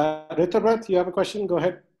 Ritabrat, you have a question? Go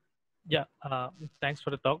ahead. Yeah, thanks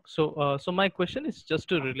for the talk. So my question is just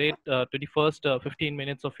to relate to the first 15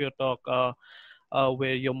 minutes of your talk,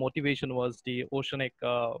 where your motivation was the oceanic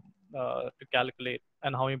to calculate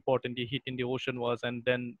and how important the heat in the ocean was, and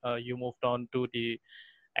then you moved on to the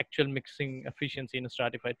actual mixing efficiency in a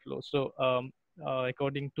stratified flow. So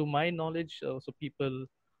according to my knowledge, so people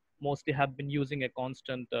mostly have been using a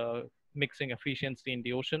constant mixing efficiency in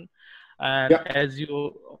the ocean. And yeah. as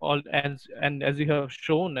you have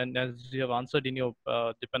shown, and as you have answered in your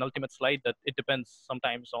the penultimate slide, that it depends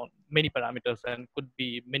sometimes on many parameters, and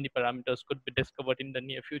many parameters could be discovered in the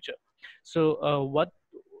near future. So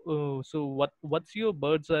what's your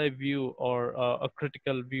bird's eye view or a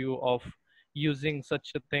critical view of using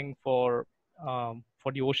such a thing for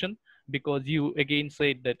the ocean? Because you again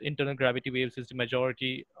said that internal gravity waves is the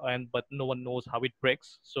majority, but no one knows how it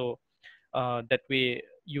breaks. So that way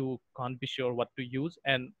you can't be sure what to use.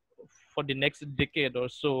 And for the next decade or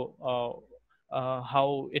so,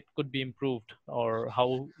 how it could be improved, or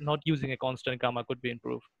how not using a constant gamma could be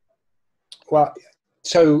improved? Well,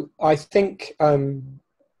 so I think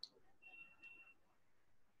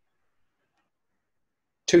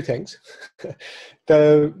two things.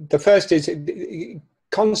 The first is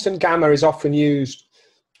constant gamma is often used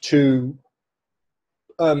to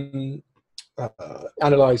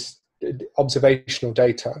analyze observational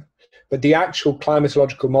data, but the actual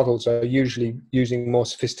climatological models are usually using more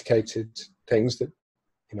sophisticated things that,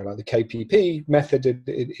 like the KPP method,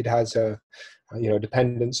 it has a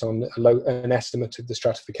dependence on an estimate of the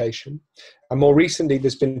stratification. And more recently,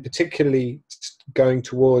 there's been particularly going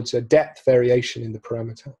towards a depth variation in the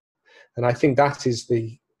parameter. And I think that is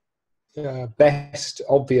the best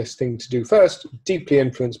obvious thing to do first, deeply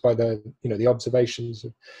influenced by the observations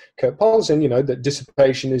of Kurt Paulsen, that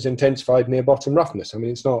dissipation is intensified near bottom roughness. I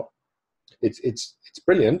mean, it's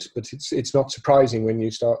brilliant, but it's not surprising when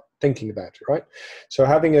you start thinking about it, right? So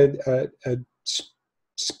having a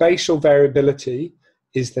spatial variability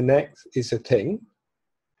is a thing.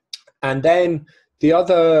 And then the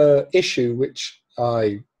other issue, which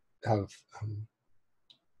I have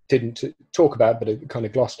didn't talk about, but it kind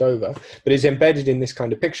of glossed over, but is embedded in this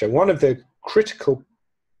kind of picture. One of the critical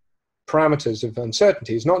parameters of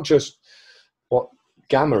uncertainty is not just what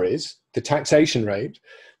gamma is, the taxation rate,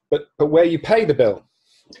 but where you pay the bill,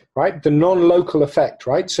 right? The non-local effect,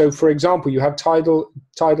 right? So for example, you have tidal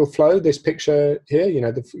flow, this picture here,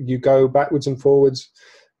 you go backwards and forwards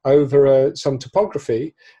over some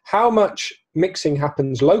topography. How much mixing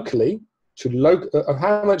happens locally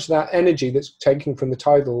how much of that energy that's taken from the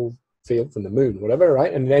tidal field, from the moon, whatever,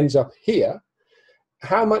 right, and it ends up here,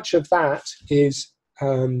 how much of that is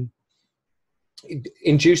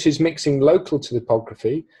induces mixing local to the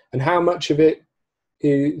topography, and how much of it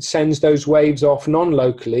sends those waves off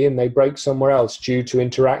non-locally and they break somewhere else due to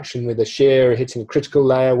interaction with a shear, hitting a critical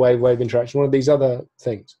layer, wave interaction, one of these other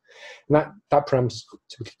things. And that parameter is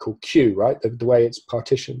typically called Q, right, the way it's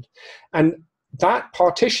partitioned. And that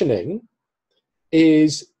partitioning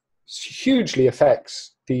hugely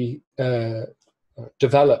affects the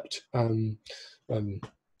developed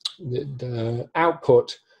the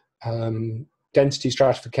output density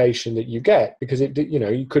stratification that you get, because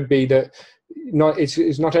it could be that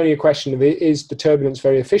it's not only a question of is the turbulence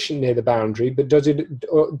very efficient near the boundary, but does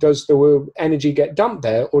the energy get dumped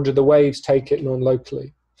there, or do the waves take it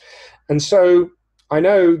non-locally? And so I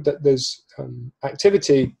know that there's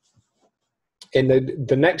activity in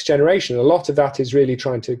the next generation. A lot of that is really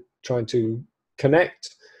trying to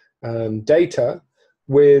connect data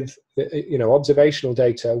with observational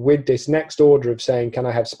data with this next order of saying, can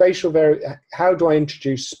I have how do I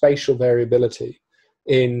introduce spatial variability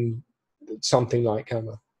in something like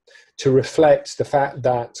gamma to reflect the fact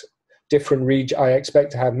that I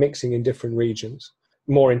expect to have mixing in different regions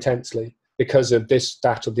more intensely because of this,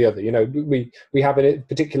 that, or the other. We have a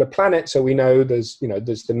particular planet, so we know there's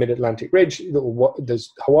the Mid-Atlantic Ridge,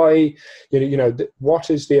 there's Hawaii. What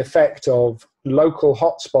is the effect of local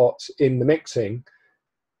hotspots in the mixing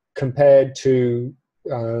compared to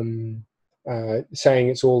saying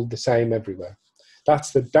it's all the same everywhere?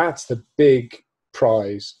 That's the big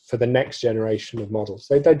prize for the next generation of models.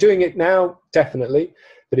 They're doing it now, definitely,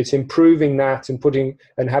 but it's improving that and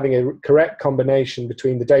having a correct combination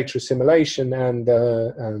between the data assimilation and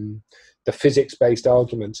the physics-based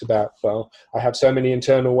arguments about, well, I have so many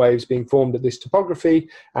internal waves being formed at this topography,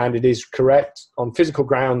 and it is correct on physical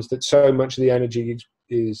grounds that so much of the energy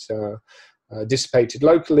is dissipated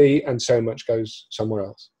locally and so much goes somewhere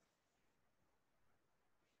else.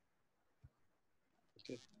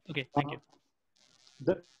 Okay, thank you.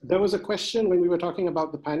 There was a question when we were talking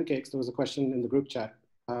about the pancakes, there was a question in the group chat.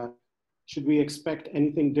 Should we expect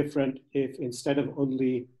anything different if instead of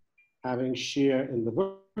only having shear in the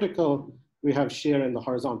vertical, we have shear in the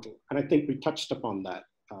horizontal? And I think we touched upon that.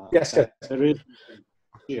 Yes, that there is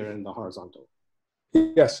shear in the horizontal.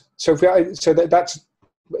 Yes, so that's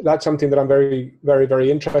something that I'm very, very, very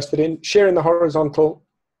interested in. Shear in the horizontal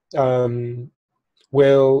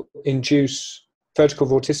will induce vertical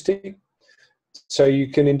vorticity. So you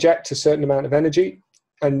can inject a certain amount of energy,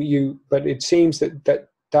 but it seems that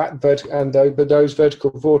those vertical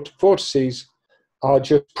vortices are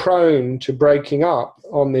just prone to breaking up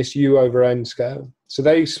on this U over N scale. So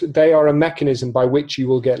they are a mechanism by which you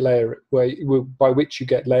will get layering,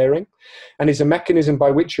 and is a mechanism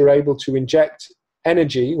by which you're able to inject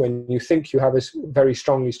energy when you think you have a very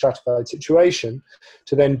strongly stratified situation,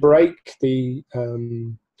 to then break the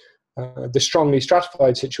strongly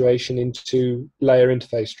stratified situation into layer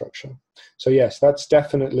interface structure. So yes, that's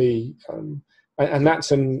definitely, and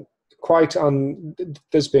that's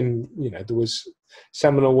there's been, there was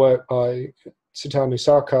seminal work by Sutanu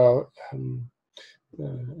Sarkar and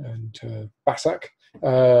Basak,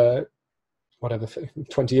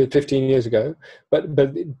 15 years ago, but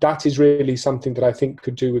that is really something that I think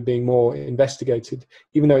could do with being more investigated,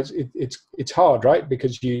 even though it's hard, right?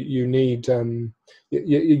 Because you need,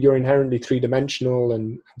 you're inherently three-dimensional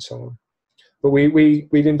and so on. But we'd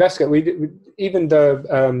investigate, even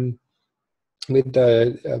with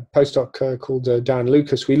the postdoc called Dan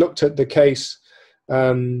Lucas, we looked at the case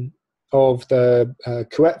of the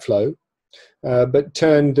Couette flow, but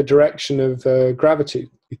turned the direction of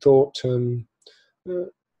gravity. We thought,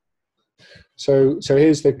 so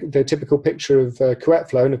here's the typical picture of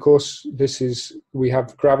Couette flow, and of course we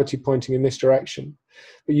have gravity pointing in this direction.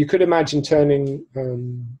 But you could imagine turning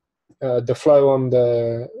the flow on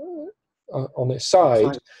its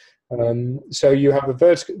side. So you have a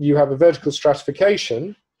vertical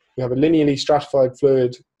stratification. You have a linearly stratified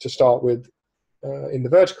fluid to start with in the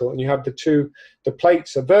vertical, and you have the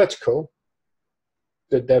plates are vertical.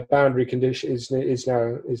 That their boundary condition is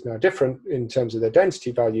now different in terms of their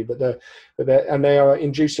density value, but they are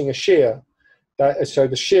inducing a shear. So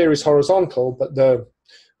the shear is horizontal, but the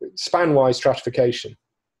span-wise stratification,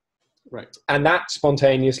 right? And that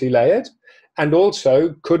spontaneously layered, and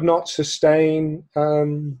also could not sustain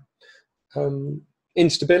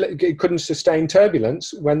instability. It couldn't sustain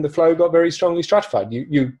turbulence when the flow got very strongly stratified.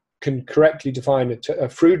 You can correctly define a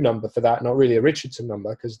Froude number for that, not really a Richardson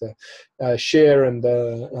number, because the shear and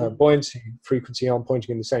the buoyancy frequency aren't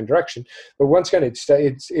pointing in the same direction. But once again, it's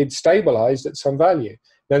stabilized at some value.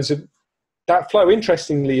 Then so that flow,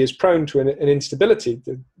 interestingly, is prone to an instability.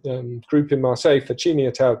 The group in Marseille, Facchini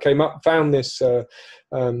et al., found this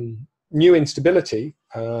new instability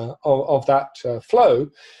of that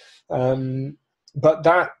flow. But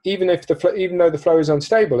that even though the flow is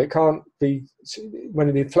unstable, it can't be.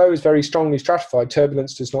 When the flow is very strongly stratified,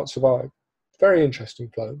 turbulence does not survive. Very interesting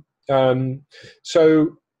flow.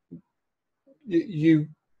 So you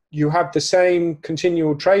have the same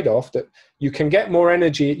continual trade-off that you can get more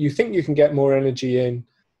energy. You think you can get more energy in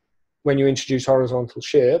when you introduce horizontal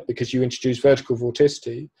shear, because you introduce vertical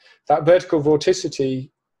vorticity. That vertical vorticity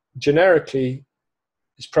generically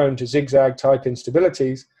is prone to zigzag type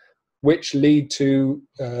instabilities, which lead to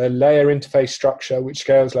layer interface structure, which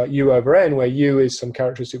scales like U over N, where U is some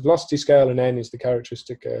characteristic velocity scale and N is the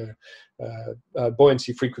characteristic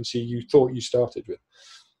buoyancy frequency you thought you started with.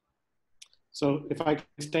 So if I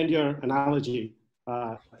extend your analogy,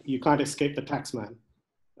 you can't escape the taxman.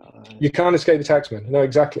 You can't escape the taxman. No,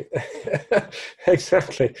 exactly.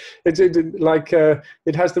 Exactly.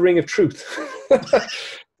 It has the ring of truth.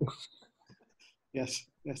 Yes,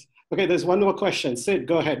 yes. Okay, there's one more question. Sid,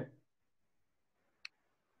 go ahead.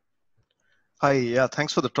 Hi, yeah,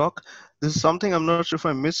 thanks for the talk. This is something I'm not sure if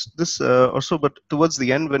I missed this or so, but towards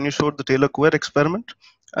the end when you showed the Taylor-Couette experiment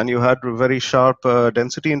and you had very sharp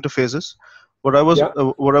density interfaces, what I was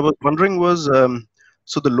wondering was,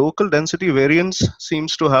 so the local density variance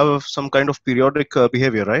seems to have some kind of periodic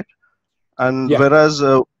behavior, right? And whereas,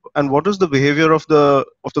 and what is the behavior of the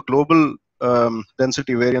global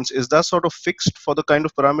density variance? Is that sort of fixed for the kind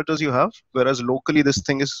of parameters you have, whereas locally this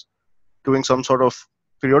thing is doing some sort of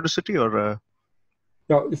periodicity, or?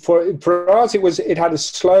 No, for us it had a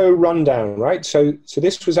slow rundown, right? So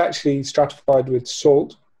this was actually stratified with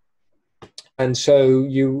salt, and so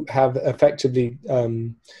you have effectively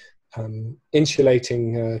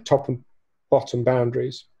insulating top and bottom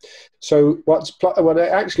boundaries. So what it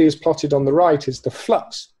actually is plotted on the right is the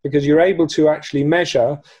flux, because you're able to actually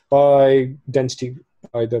measure by density,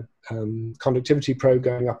 by the conductivity probe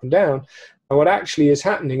going up and down. And what actually is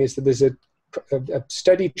happening is that there's a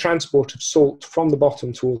steady transport of salt from the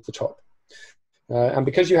bottom towards the top. And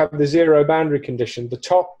because you have the zero boundary condition,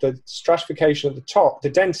 the stratification at the top,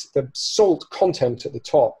 the salt content at the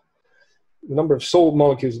top, the number of salt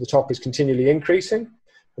molecules at the top is continually increasing,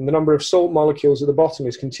 and the number of salt molecules at the bottom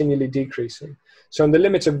is continually decreasing. So in the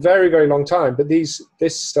limit of very, very long time, but this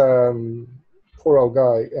poor old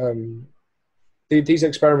guy, these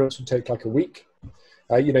experiments would take like a week.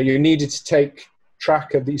 You needed to take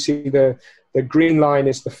track of, you see the green line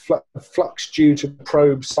is the flux due to the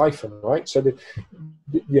probe siphon, right? So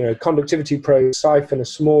the conductivity probe siphon a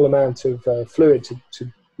small amount of fluid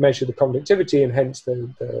to measure the conductivity and hence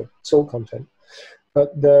the salt content.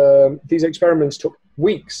 But these experiments took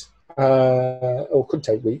weeks, or could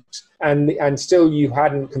take weeks, and still you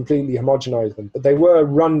hadn't completely homogenized them. But they were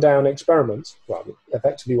run-down experiments. Well,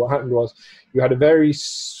 effectively what happened was you had a very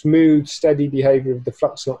smooth, steady behavior of the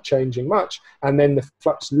flux not changing much, and then the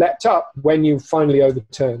flux leapt up when you finally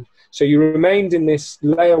overturned. So you remained in this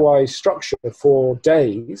layer-wise structure for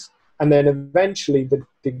days, and then eventually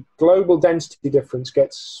the global density difference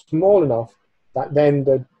gets small enough that then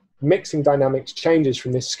the mixing dynamics changes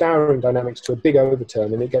from this scouring dynamics to a big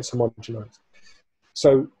overturn, and it gets homogenized.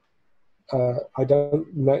 So I don't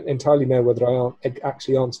entirely know whether I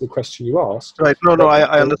actually answered the question you asked. Right. No,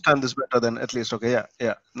 I understand this better then, at least. Okay.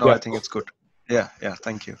 Yeah. No, I think it's good. Yeah.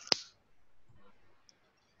 Thank you.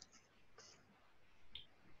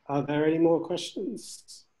 Are there any more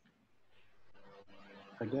questions?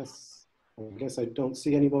 I guess I don't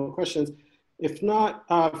see any more questions. If not,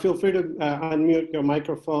 feel free to unmute your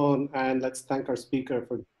microphone, and let's thank our speaker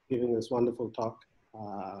for giving this wonderful talk.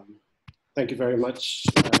 Thank you very much.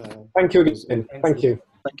 Thank you again. Thank you.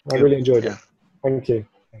 I really enjoyed it. Thank you.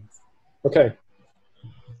 Okay.